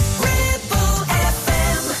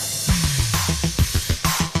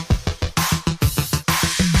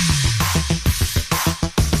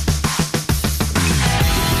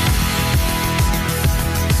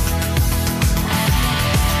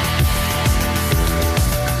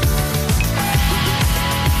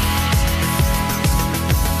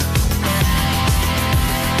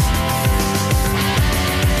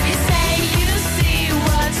 You say you see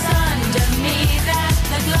what's under me, that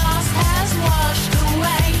the glass has won.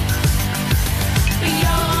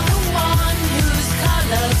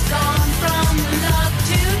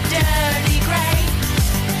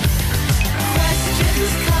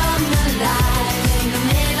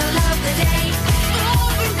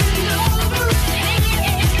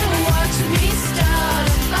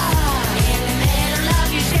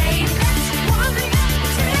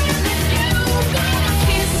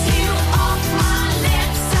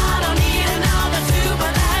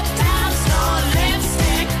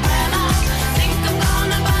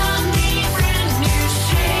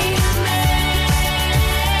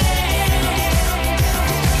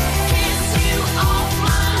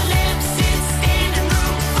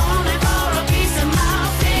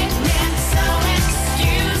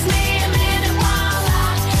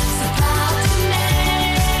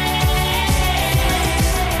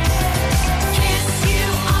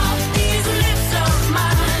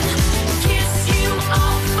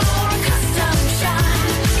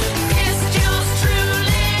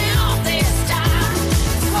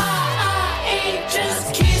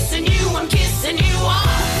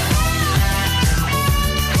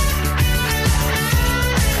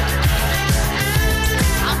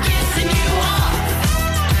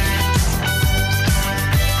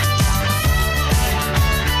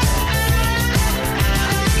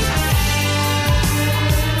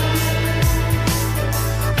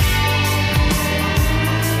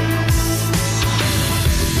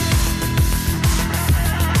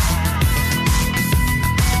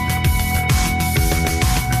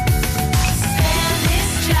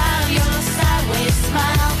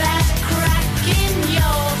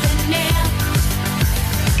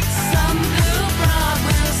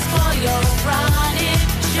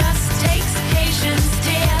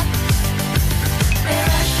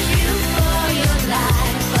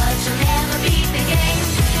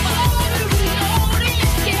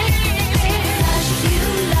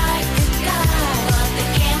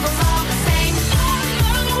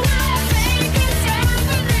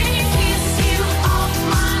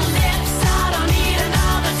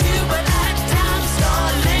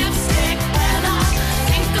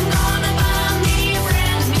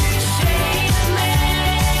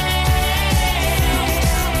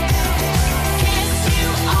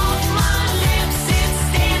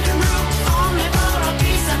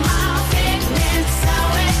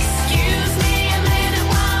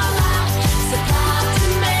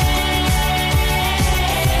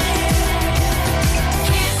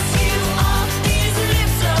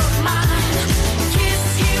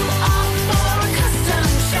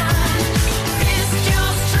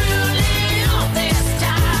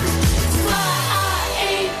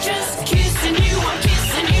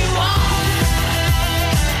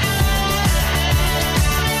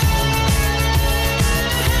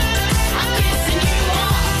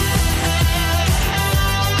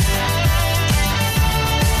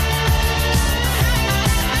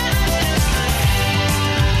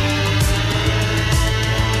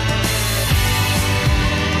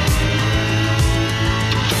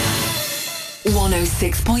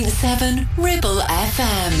 106.7 Ribble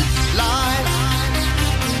FM. Life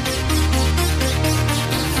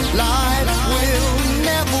will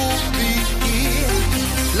never be here.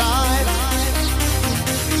 Life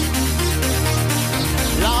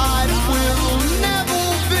will never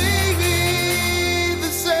be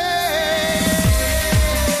the same.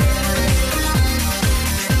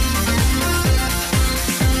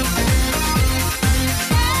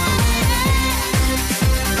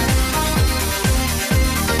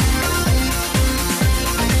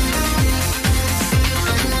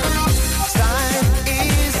 Time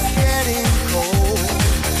is getting cold.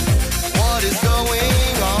 What is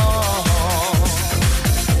going on?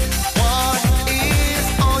 What is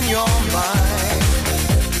on your mind?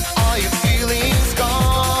 Are you feeling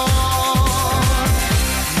scorned?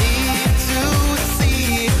 Need to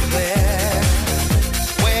see it clear.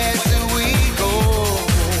 Where do we go?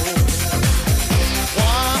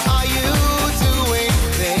 Why are you doing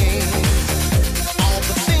things? All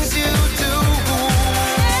the things you do.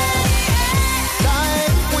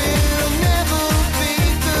 Life will never be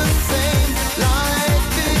the same.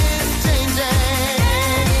 Life is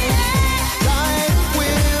changing. Life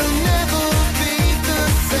will never be the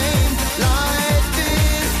same. Life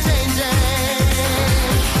is changing.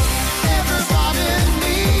 Everybody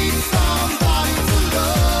needs somebody to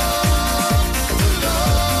love,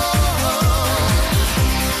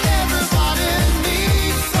 Everybody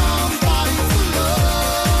needs somebody to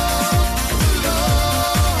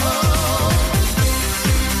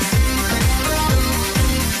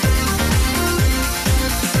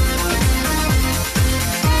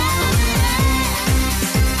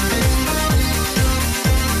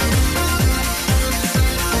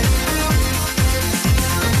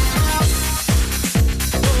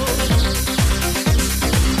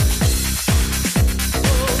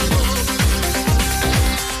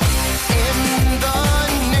In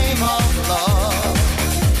the name of love,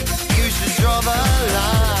 you should draw the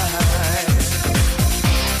line.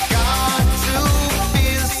 Got to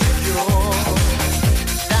feel secure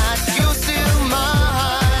that you're still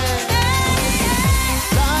mine.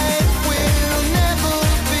 Life will never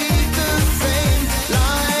be the same.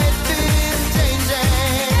 Life is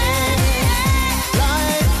changing.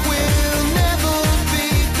 Life will never be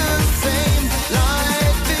the same.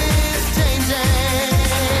 Life is changing.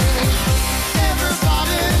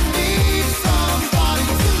 Everybody needs somebody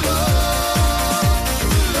to love,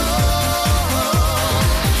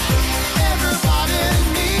 Everybody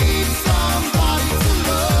needs somebody to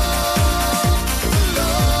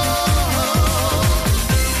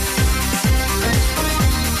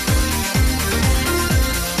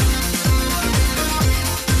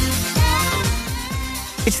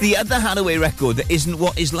It's the other Hathaway record that isn't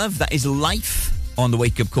What Is Love, that is Life on the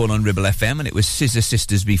Wake Up Call on Ribble FM, and it was Scissor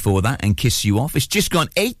Sisters before that and Kiss You Off. It's just gone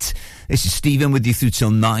 8. This is Stephen with you through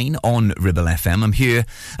till 9 on Ribble FM. I'm here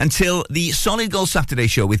until the Solid Gold Saturday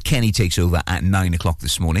show with Kenny takes over at 9 o'clock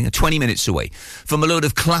this morning, 20 minutes away from a load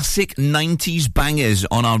of classic 90s bangers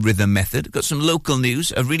on our rhythm method. Got some local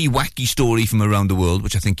news, a really wacky story from around the world,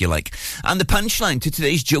 which I think you like, and the punchline to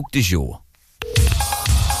today's joke du jour.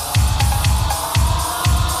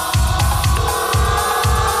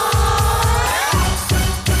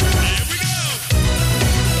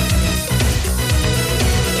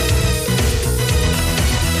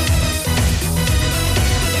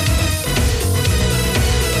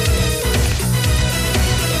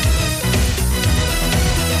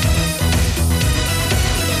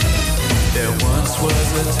 There once was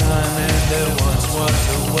a time and there once was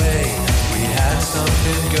a way. We had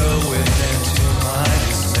something going and to my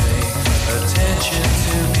dismay, attention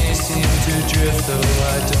to me seemed to drift, though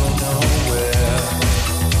I don't know where.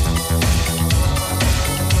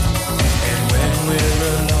 And when we're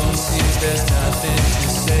alone, seems there's nothing to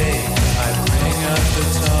say. I bring up the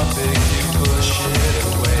topic, you push it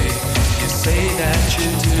away. You say that you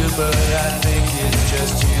do, but I think it's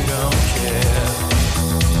just you don't care.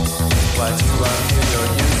 Why do I feel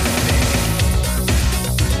you're using me?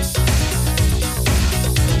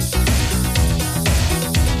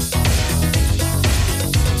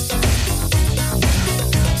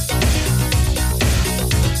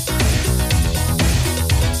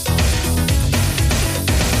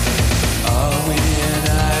 Are we an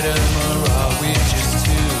item or are we just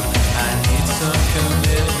two? I need some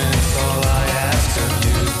commitment, all I ask of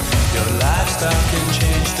you. Your lifestyle can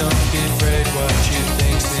change, don't be afraid what you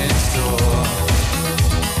think's in store.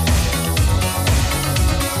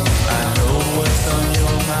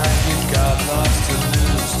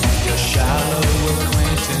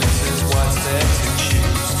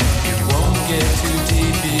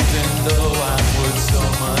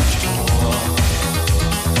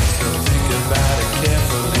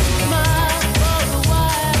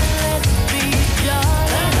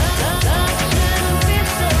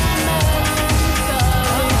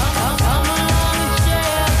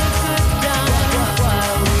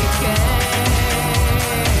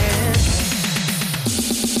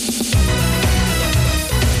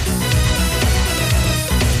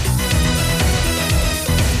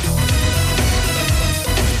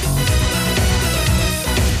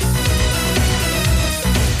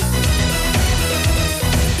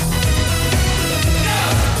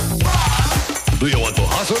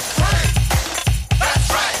 hustle? That's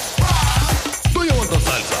right. Do you want to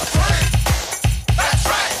salsa? That's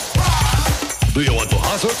right. Do you want to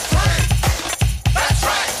hustle? That's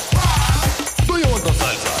right. Do you want to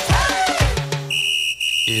salsa?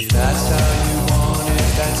 If that's how you want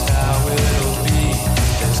it, that's how it'll be.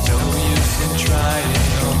 There's no use in trying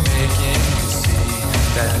or making you see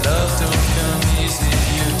that love don't come easy.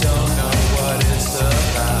 You don't know what it's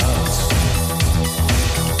about.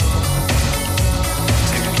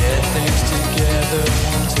 To get things together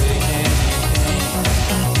won't take anything.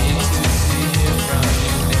 Need to see it from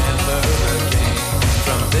you never again.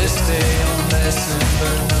 From this day on, lesson,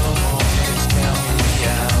 but no more things count me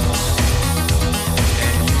out.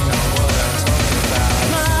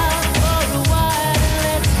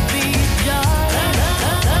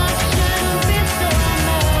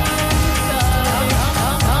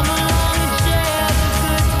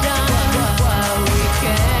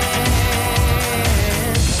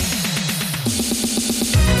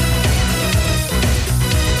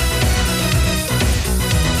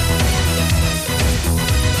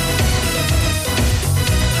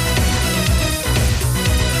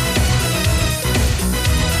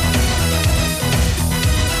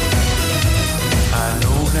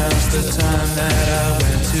 The time that I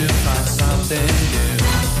went to find something new.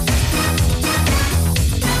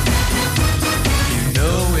 You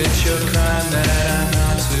know it's your crime that I'm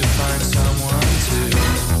not to find someone to.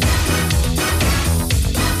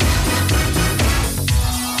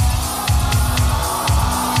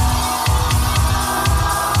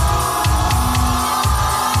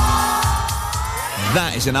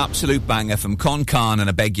 That is an absolute banger from Con Carn, and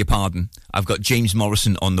I beg your pardon, I've got James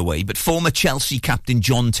Morrison on the way, but former Chelsea captain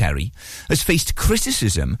John Terry has faced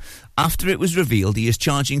criticism after it was revealed he is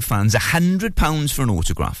charging fans £100 for an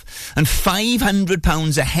autograph and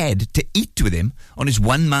 £500 a head to eat with him on his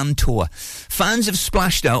one-man tour. Fans have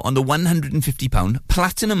splashed out on the £150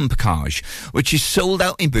 Platinum package, which is sold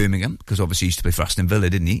out in Birmingham, because obviously he used to play for Aston Villa,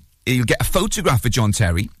 didn't he? You'll get a photograph of John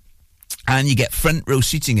Terry, and you get front row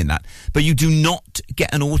seating in that, but you do not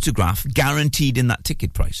get an autograph guaranteed in that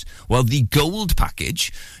ticket price. Well, the gold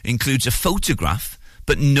package includes a photograph,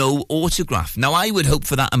 but no autograph. Now, I would hope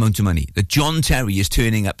for that amount of money that John Terry is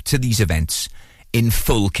turning up to these events in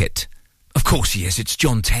full kit. Of course he is, it's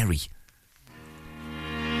John Terry.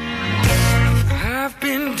 I've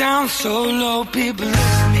been down so low, people look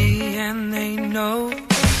at me and they know. They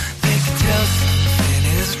can tell something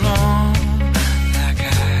is wrong.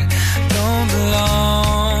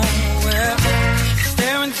 Belong. Well,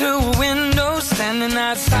 staring through a window, standing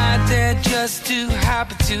outside there just too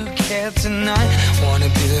happy to care tonight. Wanna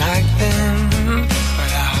be like them,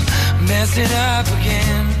 but I'll mess it up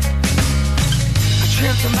again. I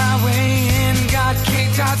tripped on my way in, got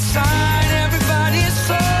kicked outside, everybody's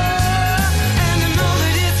so. And I know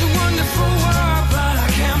that it's a wonderful world, but I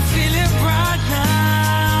can't feel it right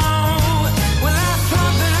now. Well, I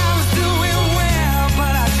thought that I was doing well,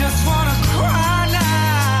 but I just wanna cry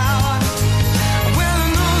now. Well, I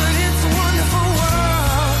know that it's a wonderful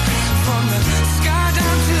world, from the sky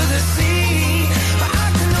down to the sea, but I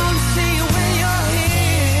can only see you when you're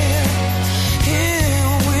here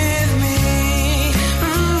with me.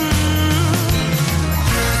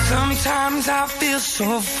 Sometimes I feel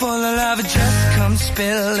so full of love, it just comes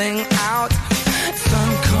spilling out. It's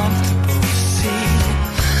uncomfortable to see.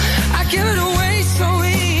 I give it away so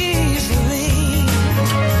easily.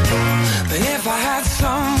 But if I had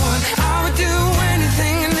someone, I would do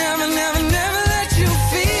anything and never, never, never let you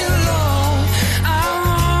feel alone.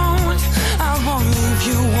 I won't leave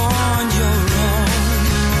you on your own.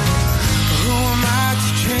 Who am I to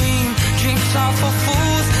dream? Drinks off for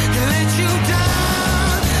fools and let you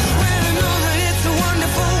down. When I know that it's a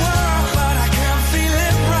wonderful world, but I can't feel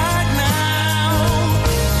it right now.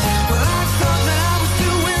 Well, I thought that I was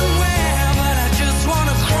doing well, but I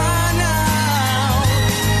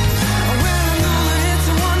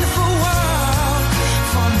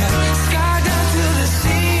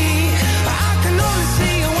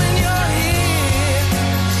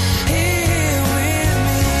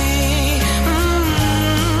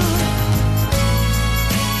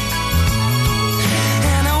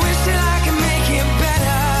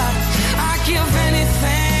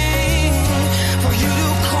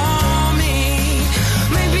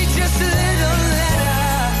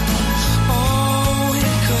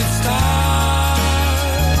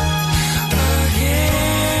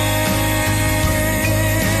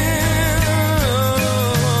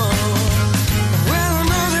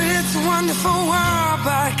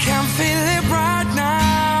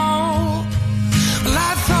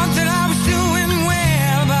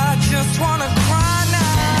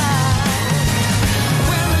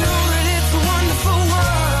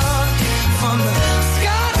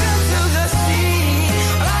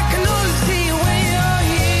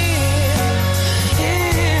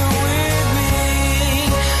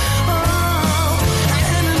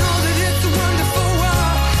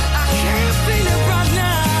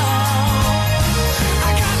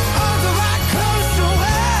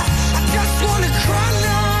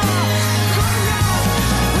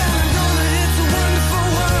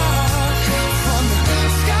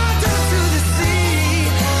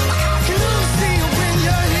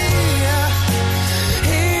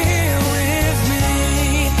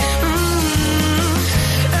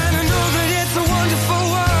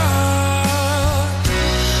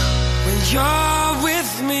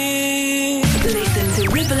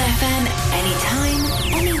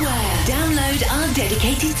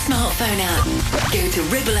dedicated smartphone app. Go to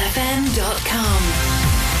ribblefm.com.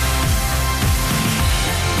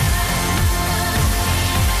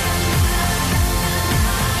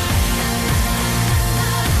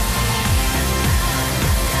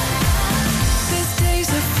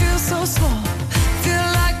 So small, feel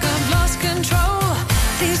like I've lost control.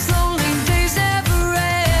 These lonely days never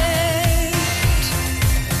end.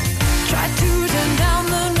 Try to turn down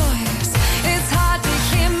the noise. It's hard to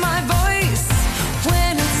hear my voice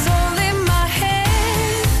when it's all in my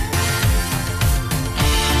head.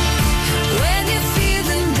 When you're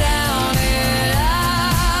feeling down and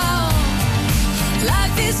out,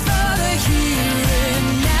 life is for the here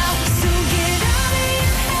and now. So get out of your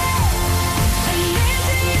head and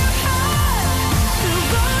into your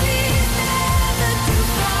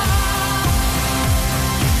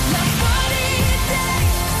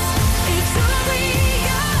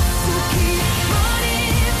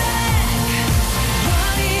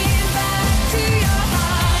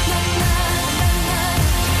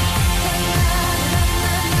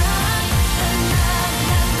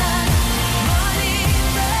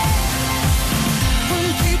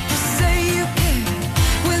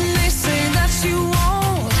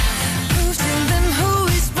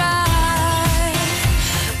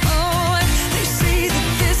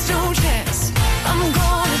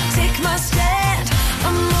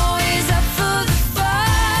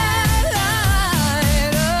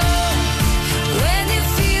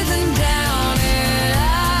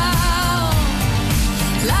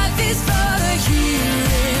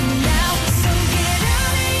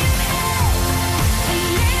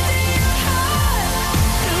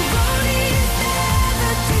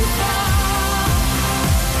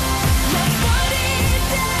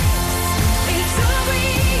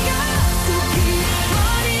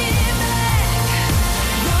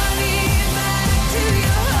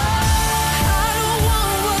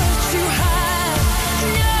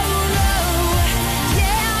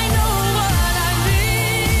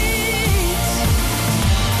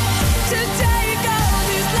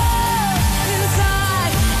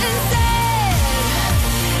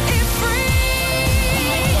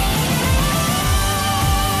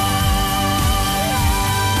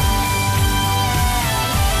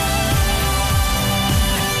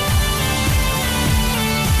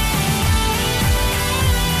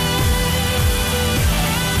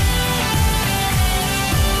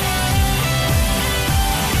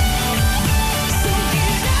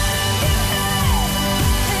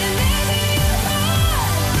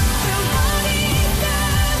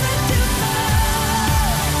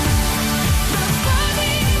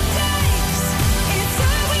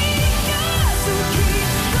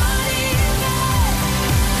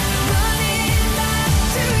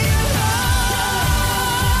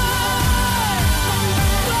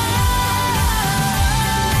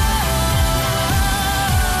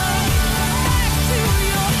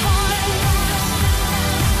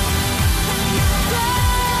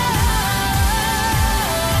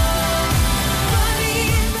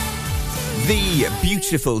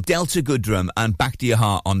Beautiful Delta Goodrum and Back to Your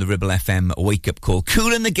Heart on the Ribble FM wake-up call.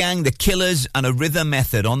 Kool and the Gang, The Killers and a Rhythm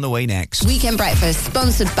Method on the way next. Weekend Breakfast,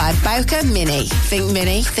 sponsored by Bowker Mini.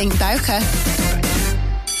 Think Bowker.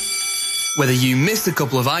 Whether you missed a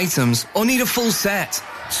couple of items or need a full set,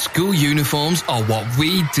 school uniforms are what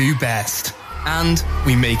we do best. And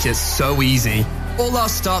we make it so easy. All our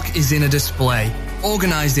stock is in a display,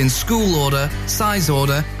 organised in school order, size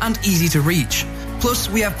order and easy to reach. Plus,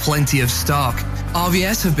 we have plenty of stock.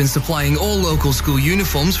 RVS have been supplying all local school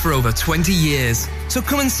uniforms for over 20 years. So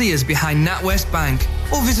come and see us behind NatWest Bank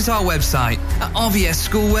or visit our website at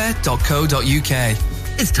rvsschoolwear.co.uk.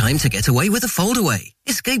 It's time to get away with a foldaway.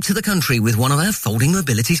 Escape to the country with one of our folding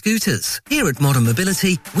mobility scooters. Here at Modern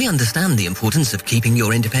Mobility, we understand the importance of keeping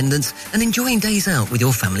your independence and enjoying days out with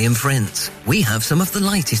your family and friends. We have some of the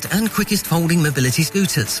lightest and quickest folding mobility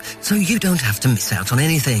scooters, so you don't have to miss out on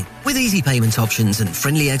anything. With easy payment options and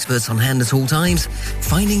friendly experts on hand at all times,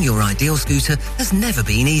 finding your ideal scooter has never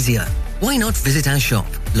been easier. Why not visit our shop,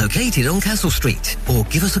 located on Castle Street, or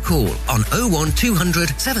give us a call on 01200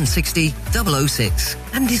 760 006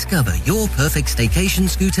 and discover your perfect staycation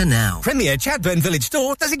scooter now. Premier Chadburn Village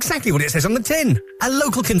Store does exactly what it says on the tin. A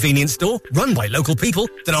local convenience store run by local people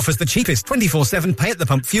that offers the cheapest 24/7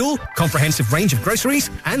 pay-at-the-pump fuel, comprehensive range of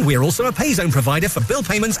groceries, and we're also a pay zone provider for bill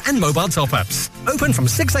payments and mobile top-ups. Open from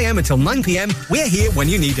 6 a.m. until 9 p.m. We're here when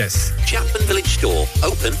you need us. Chapman Village Store,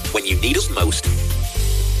 open when you need us most.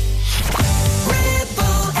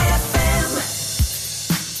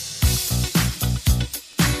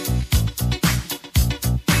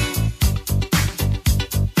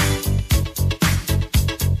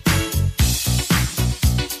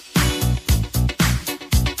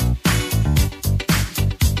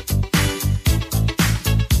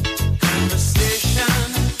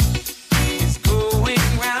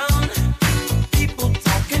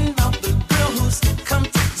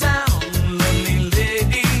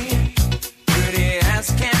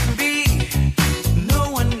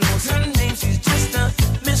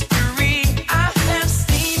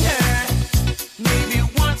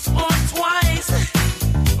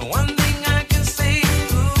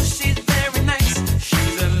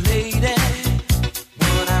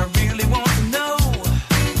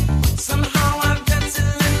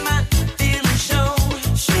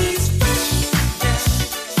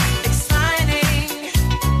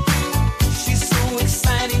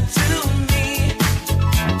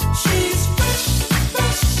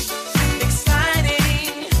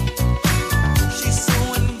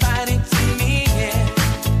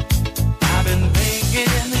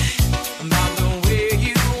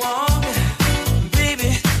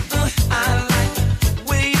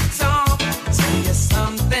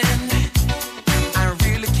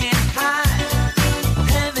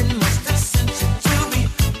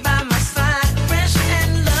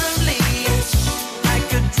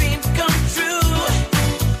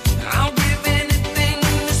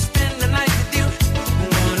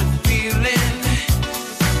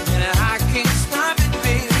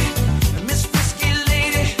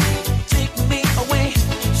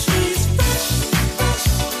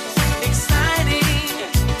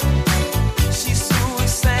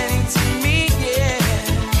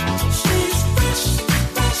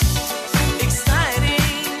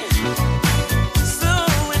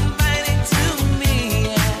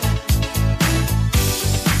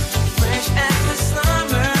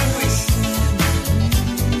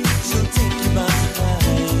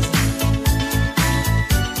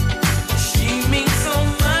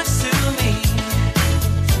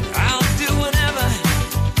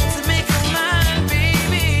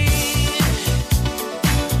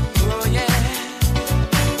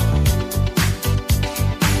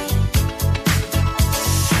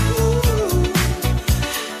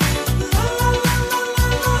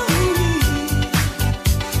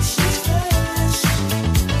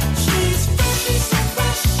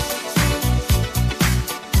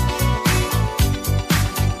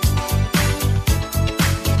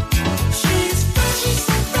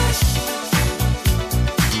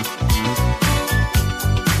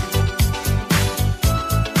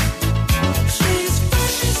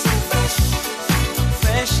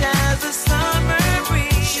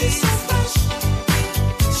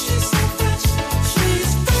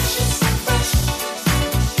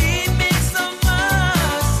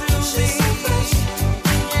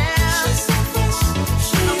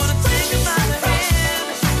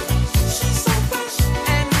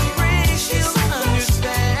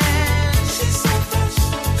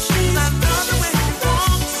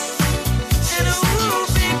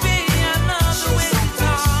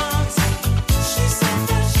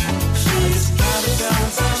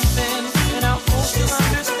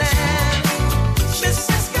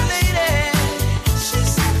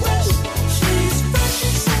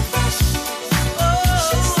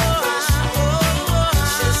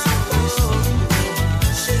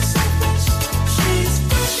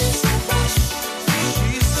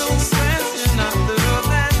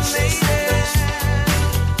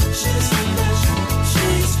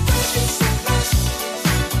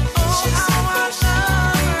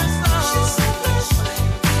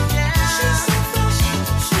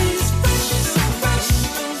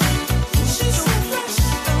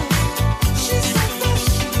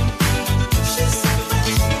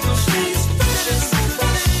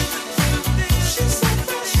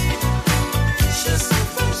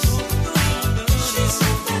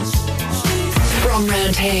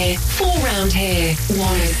 around here.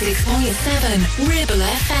 106.7 Ribble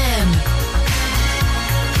FM.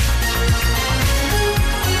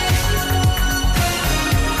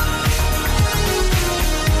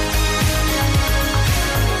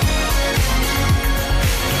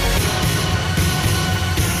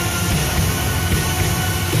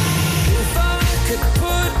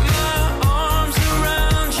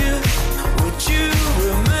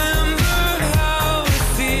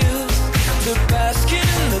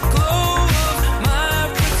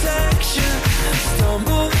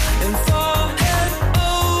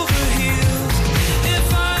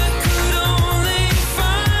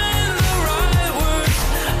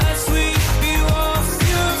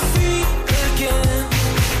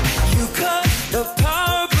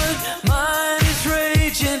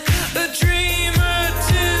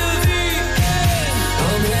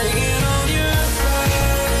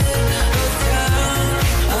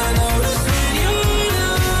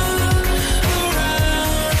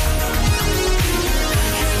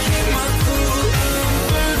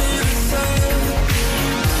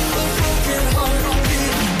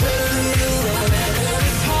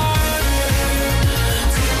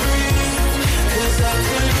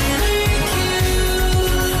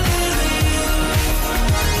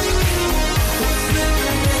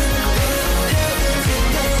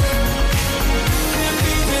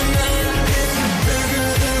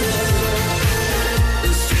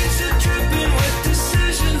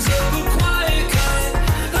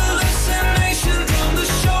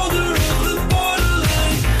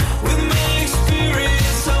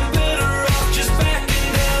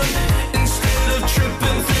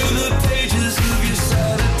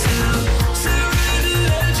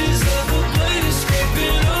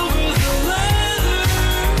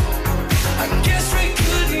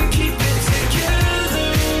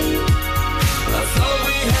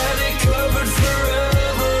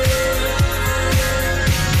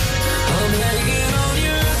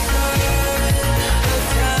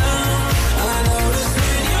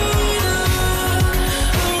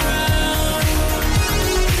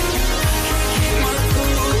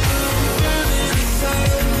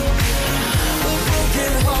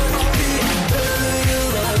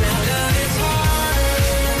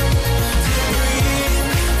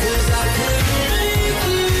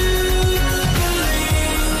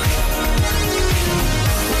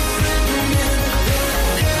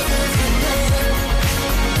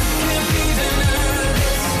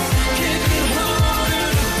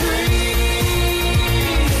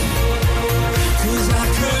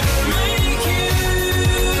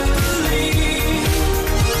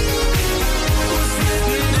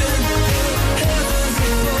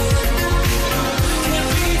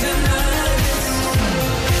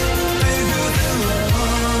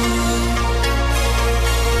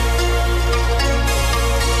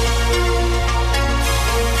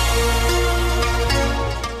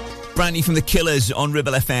 Brand new from The Killers on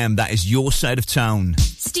Ribble FM. That is Your Side of Town.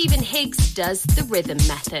 Stephen Higgs does the rhythm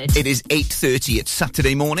method. It is 8:30. It's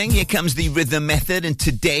Saturday morning. Here comes the rhythm method, and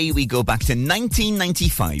today we go back to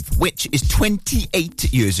 1995, which is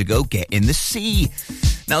 28 years ago. Get in the Sea.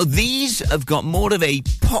 Now, these have got more of a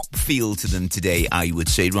pop feel to them today, I would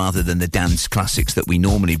say, rather than the dance classics that we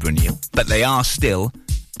normally bring you. But they are still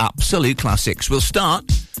absolute classics. We'll start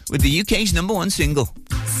with the UK's number one single.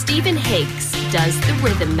 Stephen Higgs does the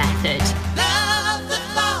rhythm method.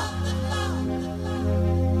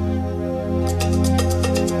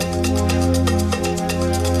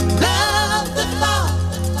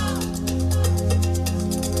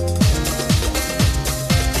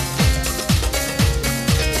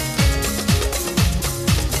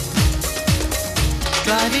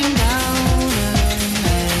 Driving down an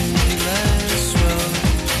endless road,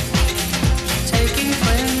 taking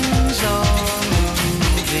friends or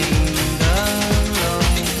moving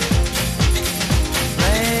alone.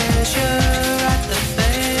 Pleasure at the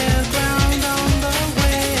fairground on the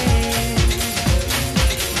way.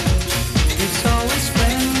 It's always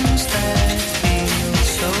friends that feel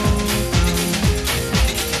so good.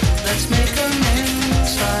 Let's make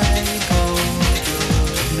amends like all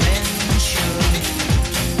good men should.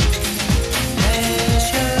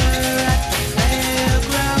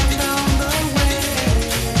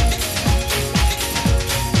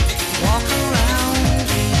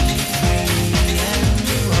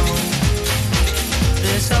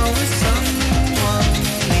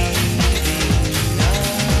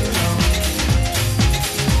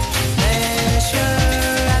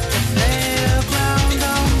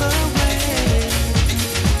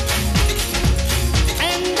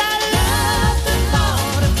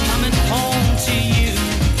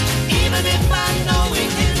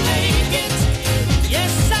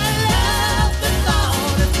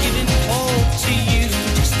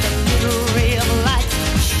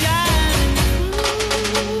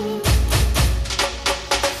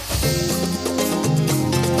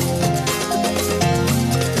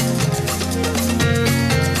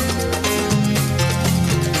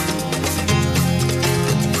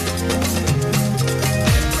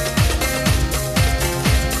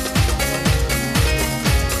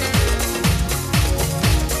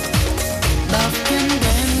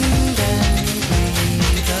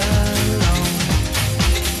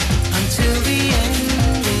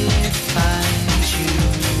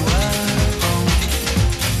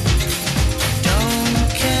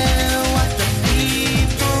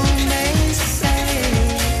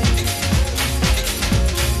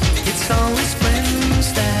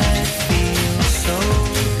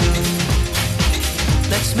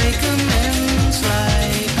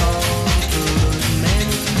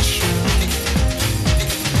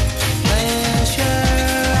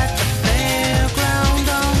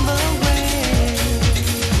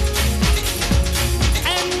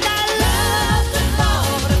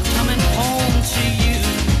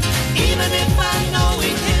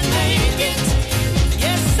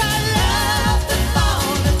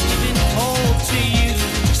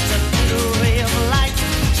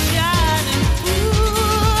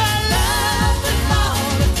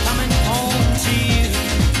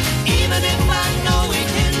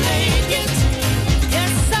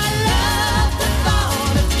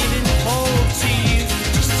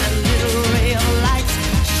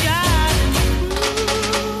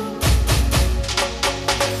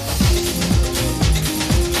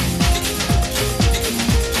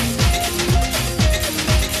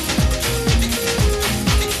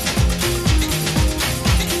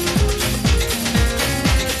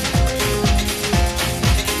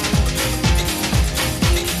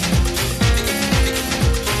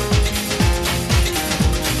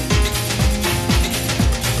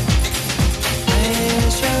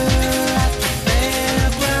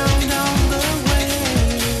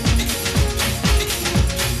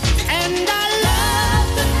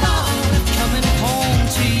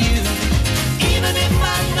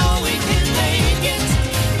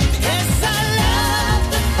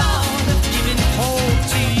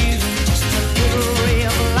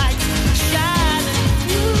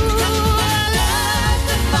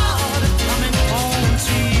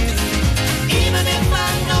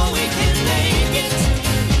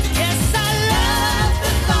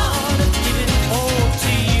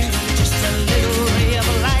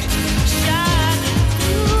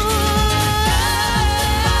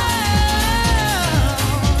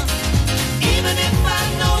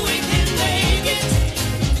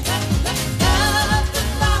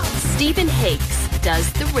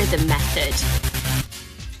 does the rhythm method.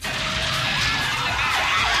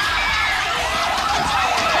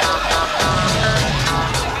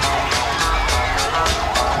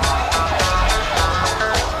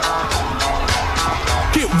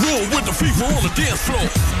 Get real with the fever on the dance floor.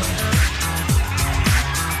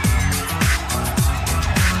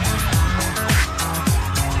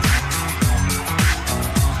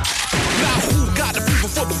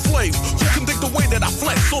 For the flame, who can think the way that I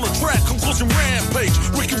flex on a track? I'm causing rampage.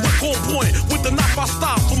 Ricky Rick on point with the knife I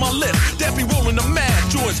style for my left. That be rolling the mad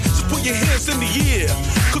joints. Just put your hands in the air,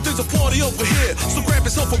 cause there's a party over here. So grab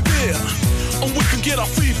yourself a beer, and we can get our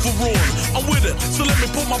fever on. I'm with it, so let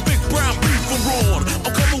me put my big brown beaver on.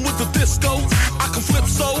 I'm coming with the disco, I can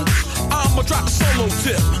flip so I'ma drop a solo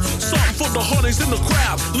tip. Something for the honeys in the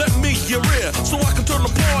crowd. Let me hear it, so I can turn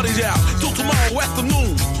the party out till tomorrow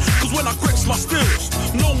afternoon. Cause when I grips my stills,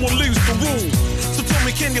 no one leaves the room. So tell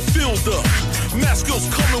me, can you feel the mask skills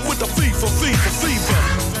coming with the fever, fever,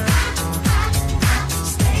 fever?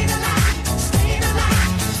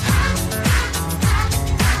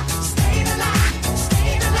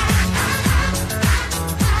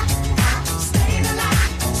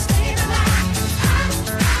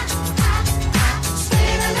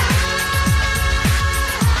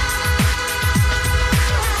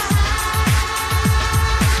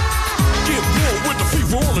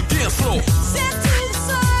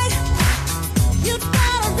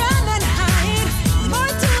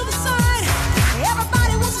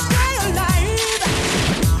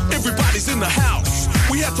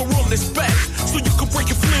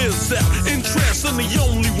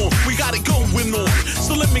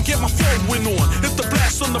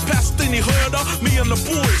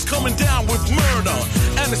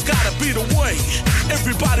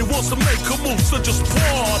 To make a move, so just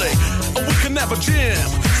party, and we can have a jam.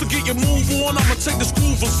 So get your move on, I'ma take this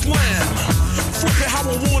groove and slam. Flip it how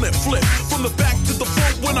I want it, flip from the back to the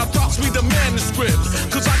front when I drops me the manuscript.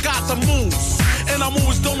 Cause I got the moves, and I'm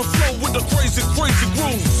always on the flow with the crazy, crazy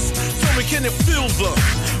grooves. Tell me, can you feel the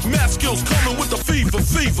math skills coming with the fever,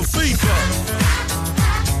 fever, fever?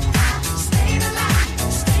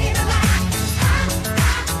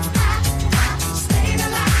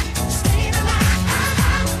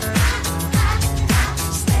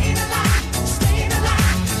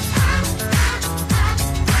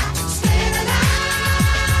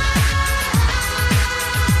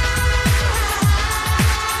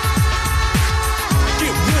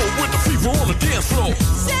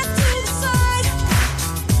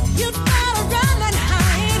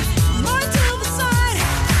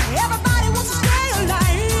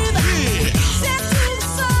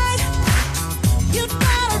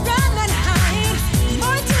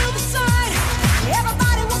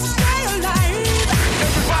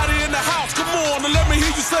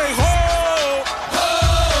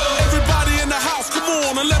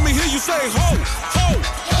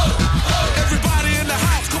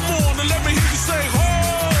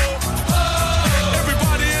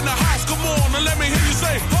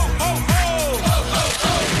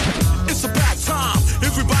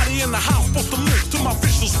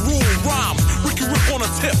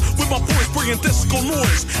 Disco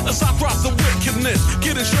noise as I drop the wickedness,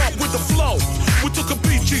 getting sharp with the flow. We took a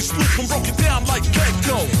BG sloop and broke it down like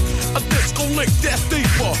Gecko. A disco lick that's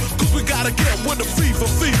deeper, cause we gotta get with the fever,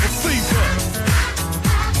 fever, fever.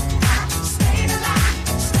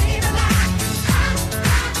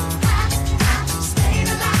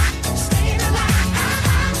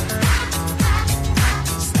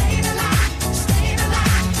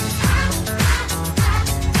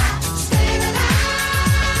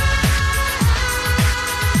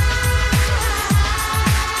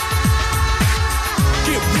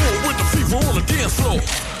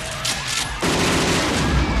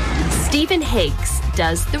 Stephen Higgs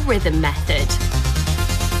does the rhythm method.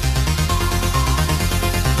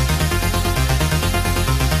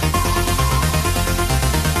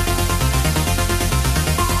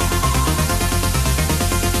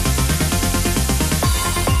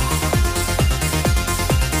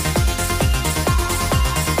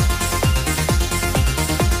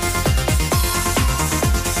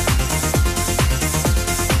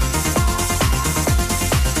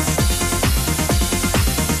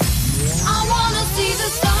 I wanna see the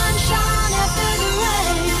sunshine every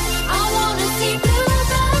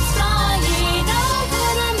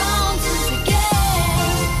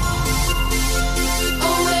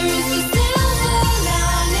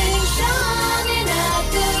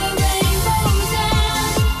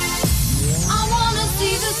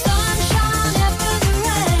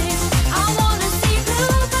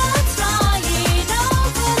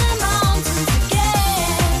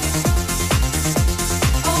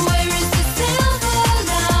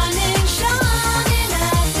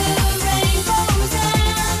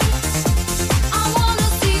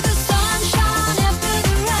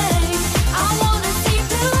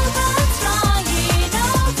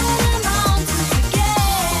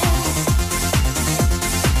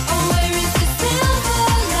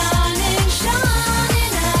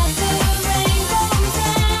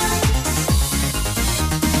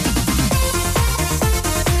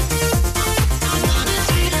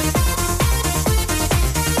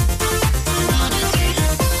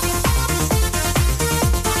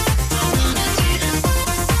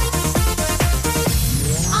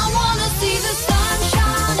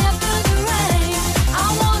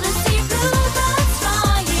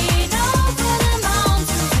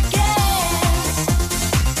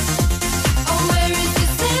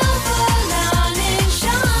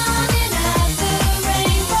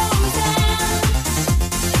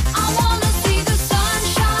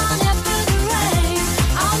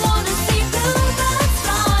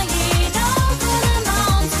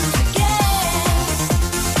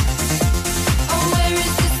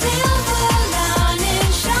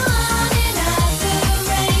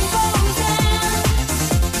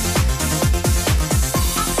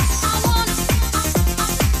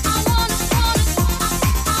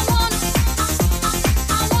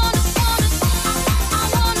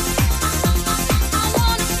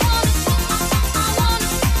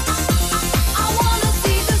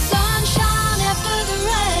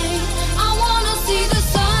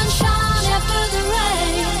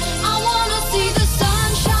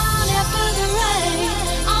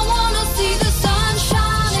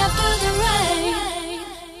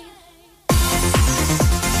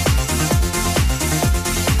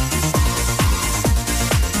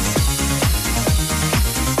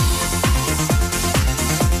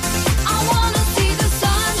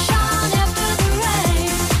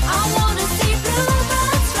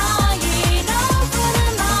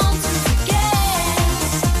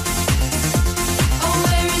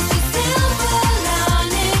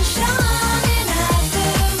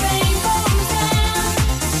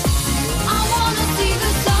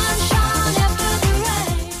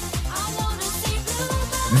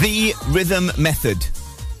rhythm method.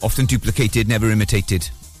 Often duplicated, never imitated.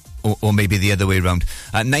 Or maybe the other way around.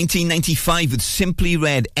 1995 with Simply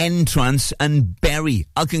Red, N-Trance and Berry.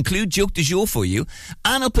 I'll conclude Joke du Jour for you,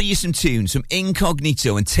 and I'll play you some tunes from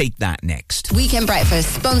Incognito and Take That next. Weekend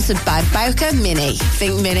Breakfast, sponsored by Bowker Mini.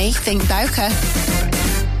 Think Mini, think Bowker.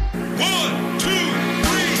 1, 2, 3,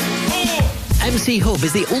 4. MC Hub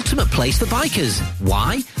is the ultimate place for bikers.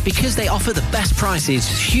 Why? Because they offer the best prices,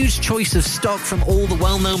 huge choice of stock from all the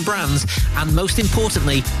well-known brands, and most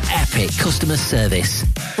importantly, epic customer service.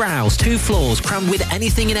 Browse 2 floors crammed with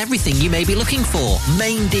anything and everything you may be looking for.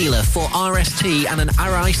 Main dealer for RST and an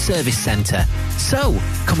RI service centre. So,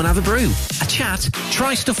 come and have a brew, a chat,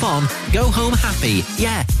 try stuff on, go home happy.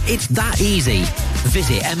 Yeah, it's that easy.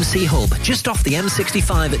 Visit MC Hub, just off the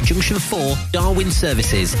M65 at Junction 4, Darwin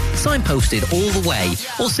Services. Signposted all the way,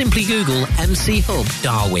 or simply Google MC Hub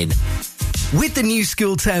Darwin. With the new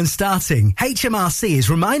school term starting, HMRC is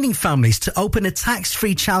reminding families to open a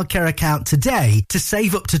tax-free childcare account today to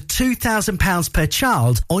save up to £2,000 per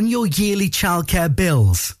child on your yearly childcare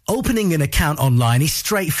bills. Opening an account online is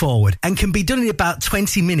straightforward and can be done in about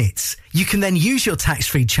 20 minutes. You can then use your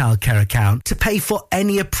tax-free childcare account to pay for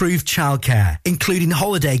any approved childcare, including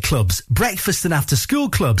holiday clubs, breakfast and after-school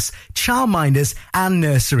clubs, childminders and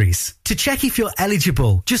nurseries. To check if you're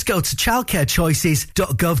eligible, just go to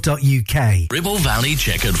childcarechoices.gov.uk. Ribble Valley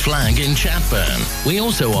Checkered Flag in Chatburn. We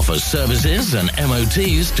also offer services and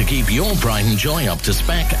MOTs to keep your pride and joy up to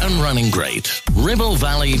spec and running great. Ribble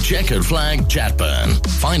Valley Checkered Flag, Chatburn.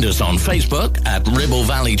 Find us on Facebook at Ribble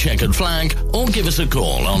Valley Checkered Flag or give us a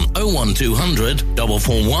call on 01200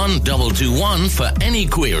 441 221 for any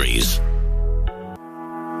queries.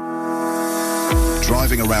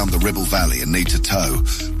 Driving around the Ribble Valley and need to tow?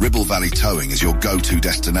 Ribble Valley Towing is your go-to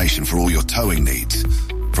destination for all your towing needs.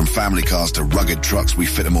 From family cars to rugged trucks, we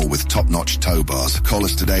fit them all with top-notch tow bars. Call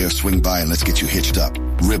us today or swing by and let's get you hitched up.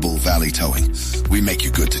 Ribble Valley Towing. We make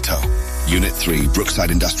you good to tow. Unit 3, Brookside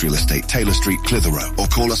Industrial Estate, Taylor Street, Clitheroe. Or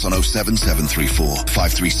call us on 07734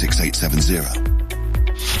 536870.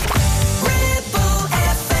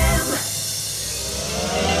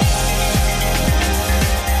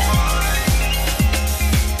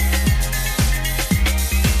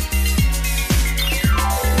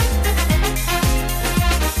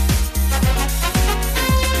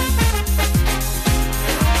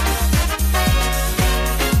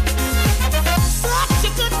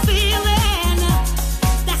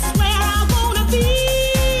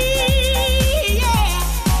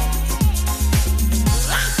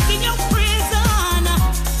 Lost in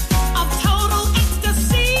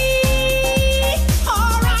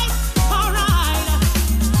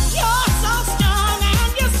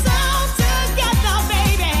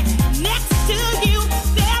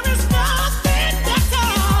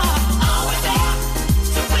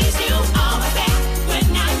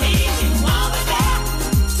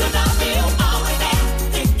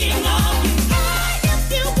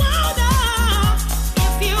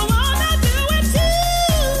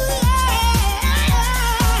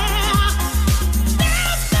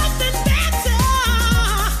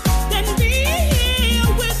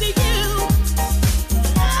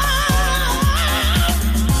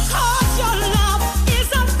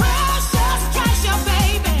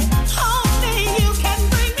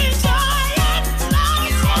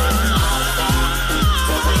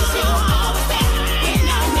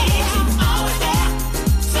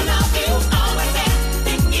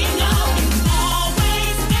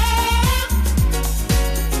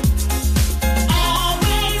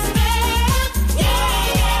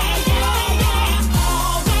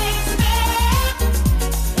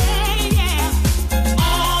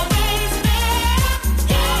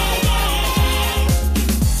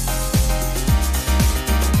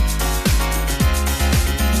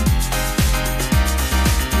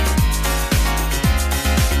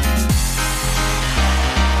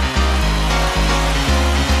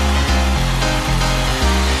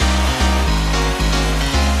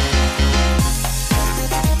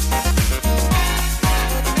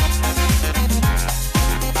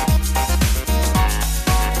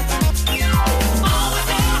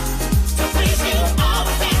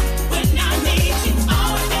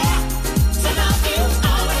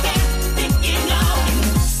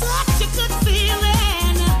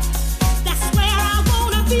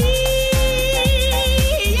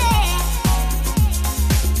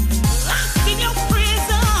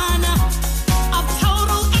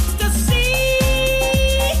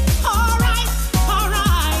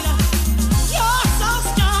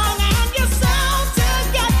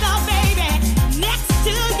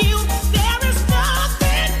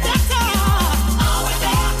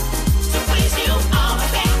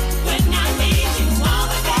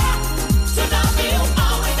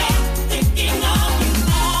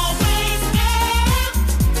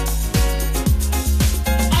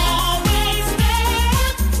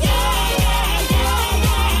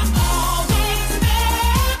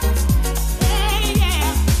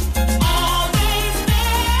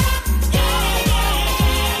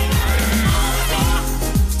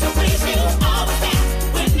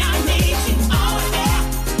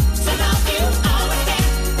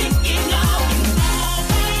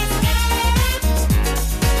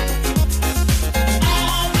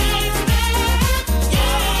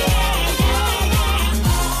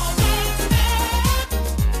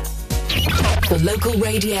local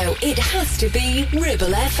radio, it has to be Ribble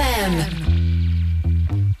FM.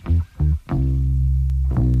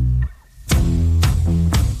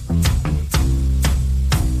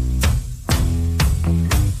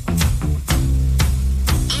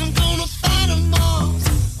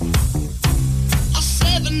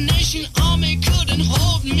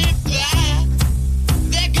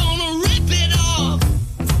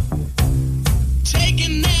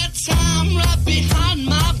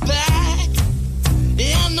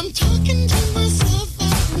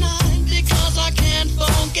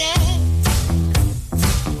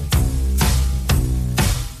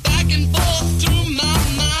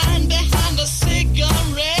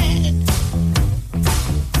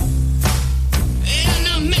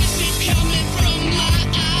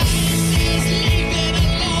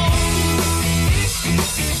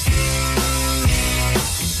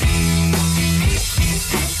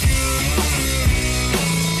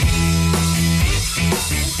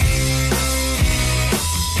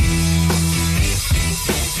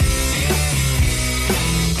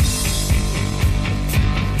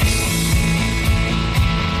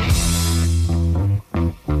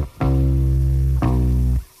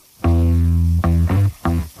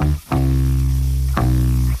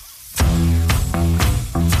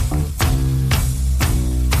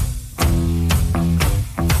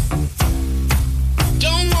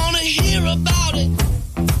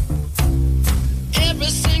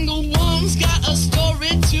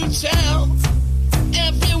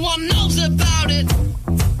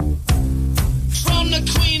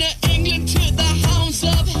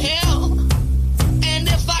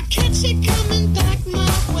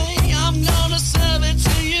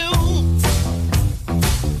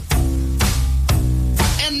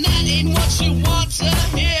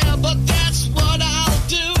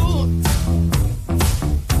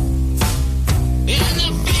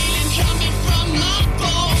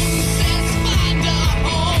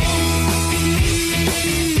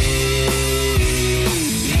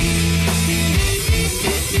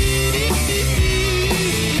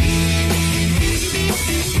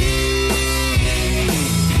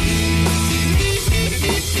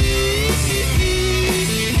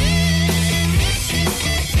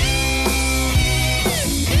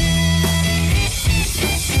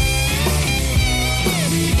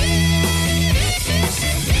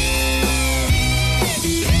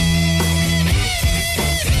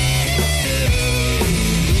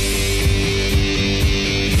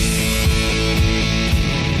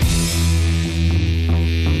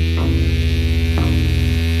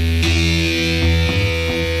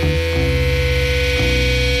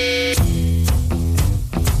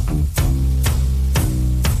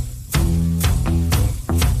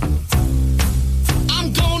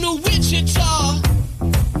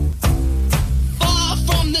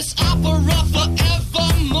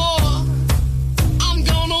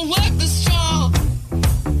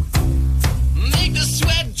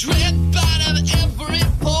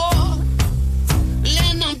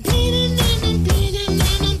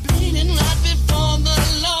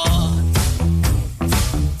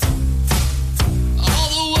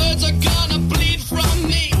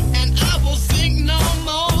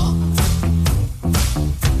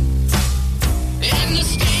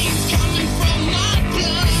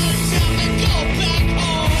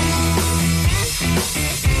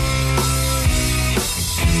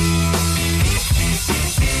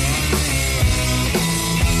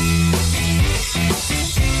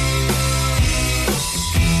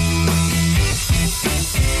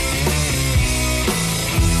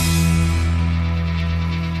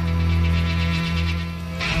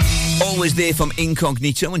 Always There from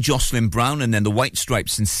Incognito and Jocelyn Brown, and then the White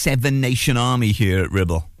Stripes and Seven Nation Army here at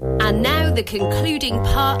Ribble. And now the concluding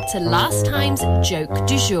part to last time's joke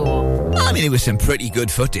du jour. I mean, it was some pretty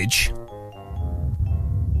good footage.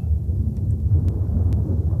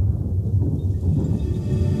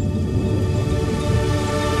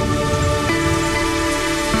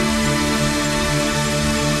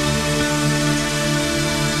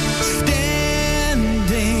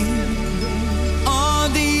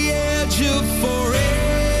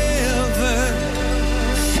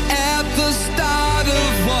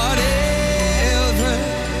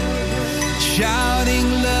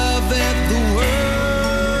 Shouting love at the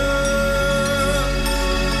world.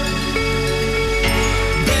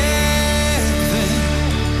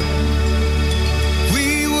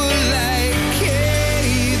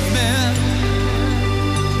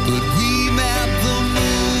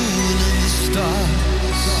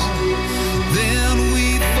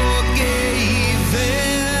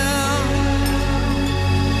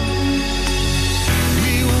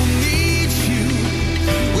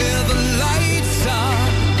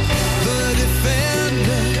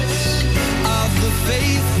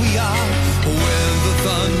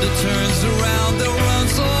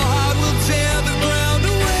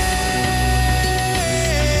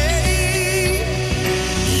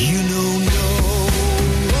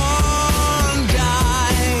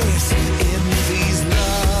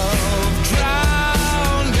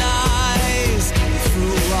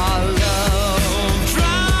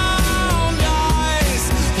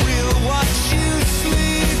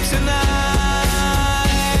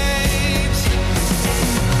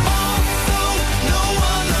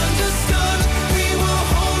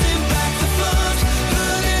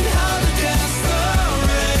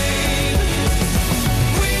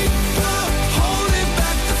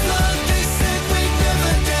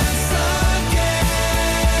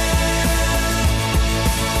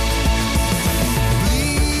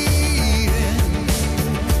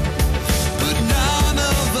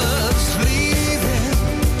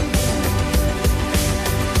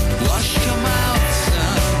 Wash your mouth,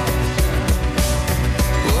 son,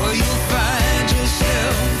 or you'll find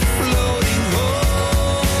yourself floating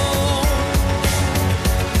home.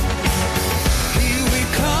 Here we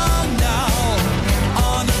come now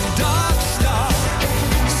on a dark star,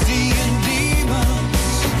 seeing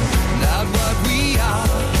demons, not what we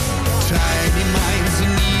are. Tiny minds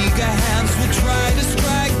and eager hands will try to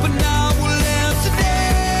strike, but now we'll end today.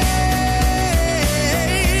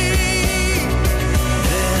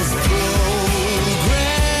 There's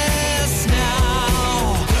progress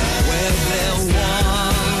now, where there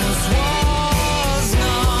once was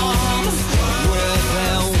none, where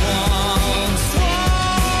there once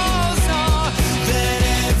was none, then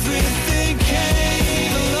everything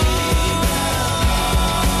came along.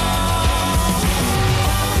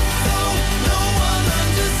 No one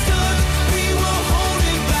understood, we were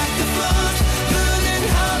holding back the flood, learning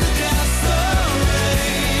how to dance the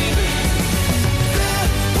rain. There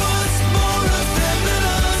was more of them than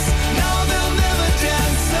us, now they'll never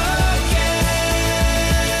dance again.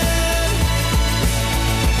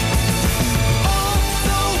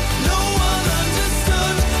 Although no one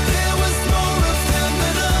understood, there was more of them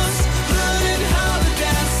than us, learning how to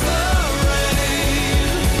dance the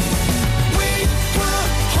rain. We were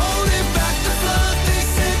holding back the flood, they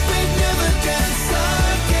said we'd never dance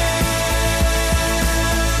again.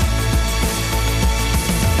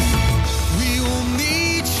 We will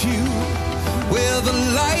meet you where the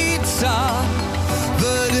lights are,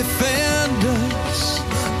 the defenders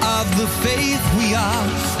of the faith we are.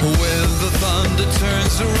 When the thunder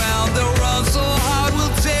turns around, they'll run so hard we'll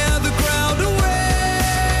tear the ground away.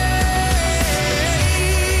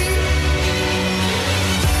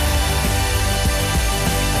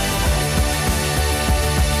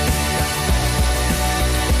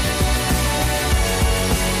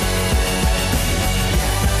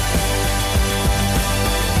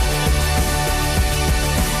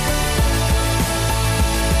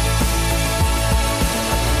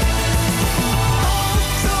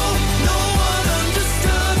 Although no one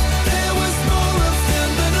understood, there was more of them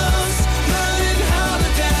than us, learning how to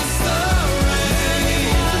dance the rain.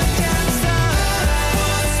 There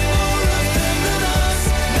was more of them than us,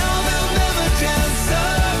 now they'll never dance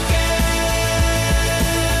again.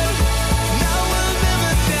 Now we'll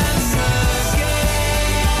never dance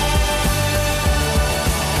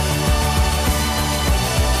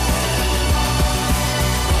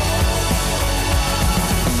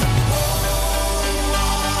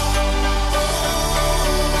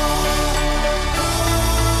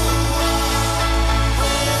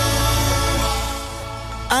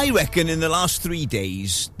I reckon in the last 3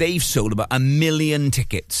 days, they've sold about 1 million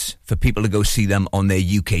tickets for people to go see them on their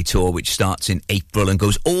UK tour, which starts in April and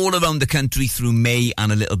goes all around the country through May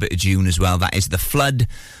and a little bit of June as well. That is The Flood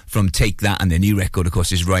from Take That, and their new record, of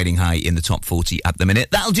course, is riding high in the top 40 at the minute.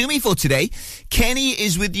 That'll do me for today. Kenny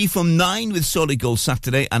is with you from 9 with Solid Gold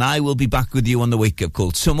Saturday, and I will be back with you on the Wake Up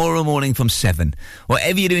Call tomorrow morning from 7.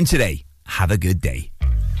 Whatever you're doing today, have a good day.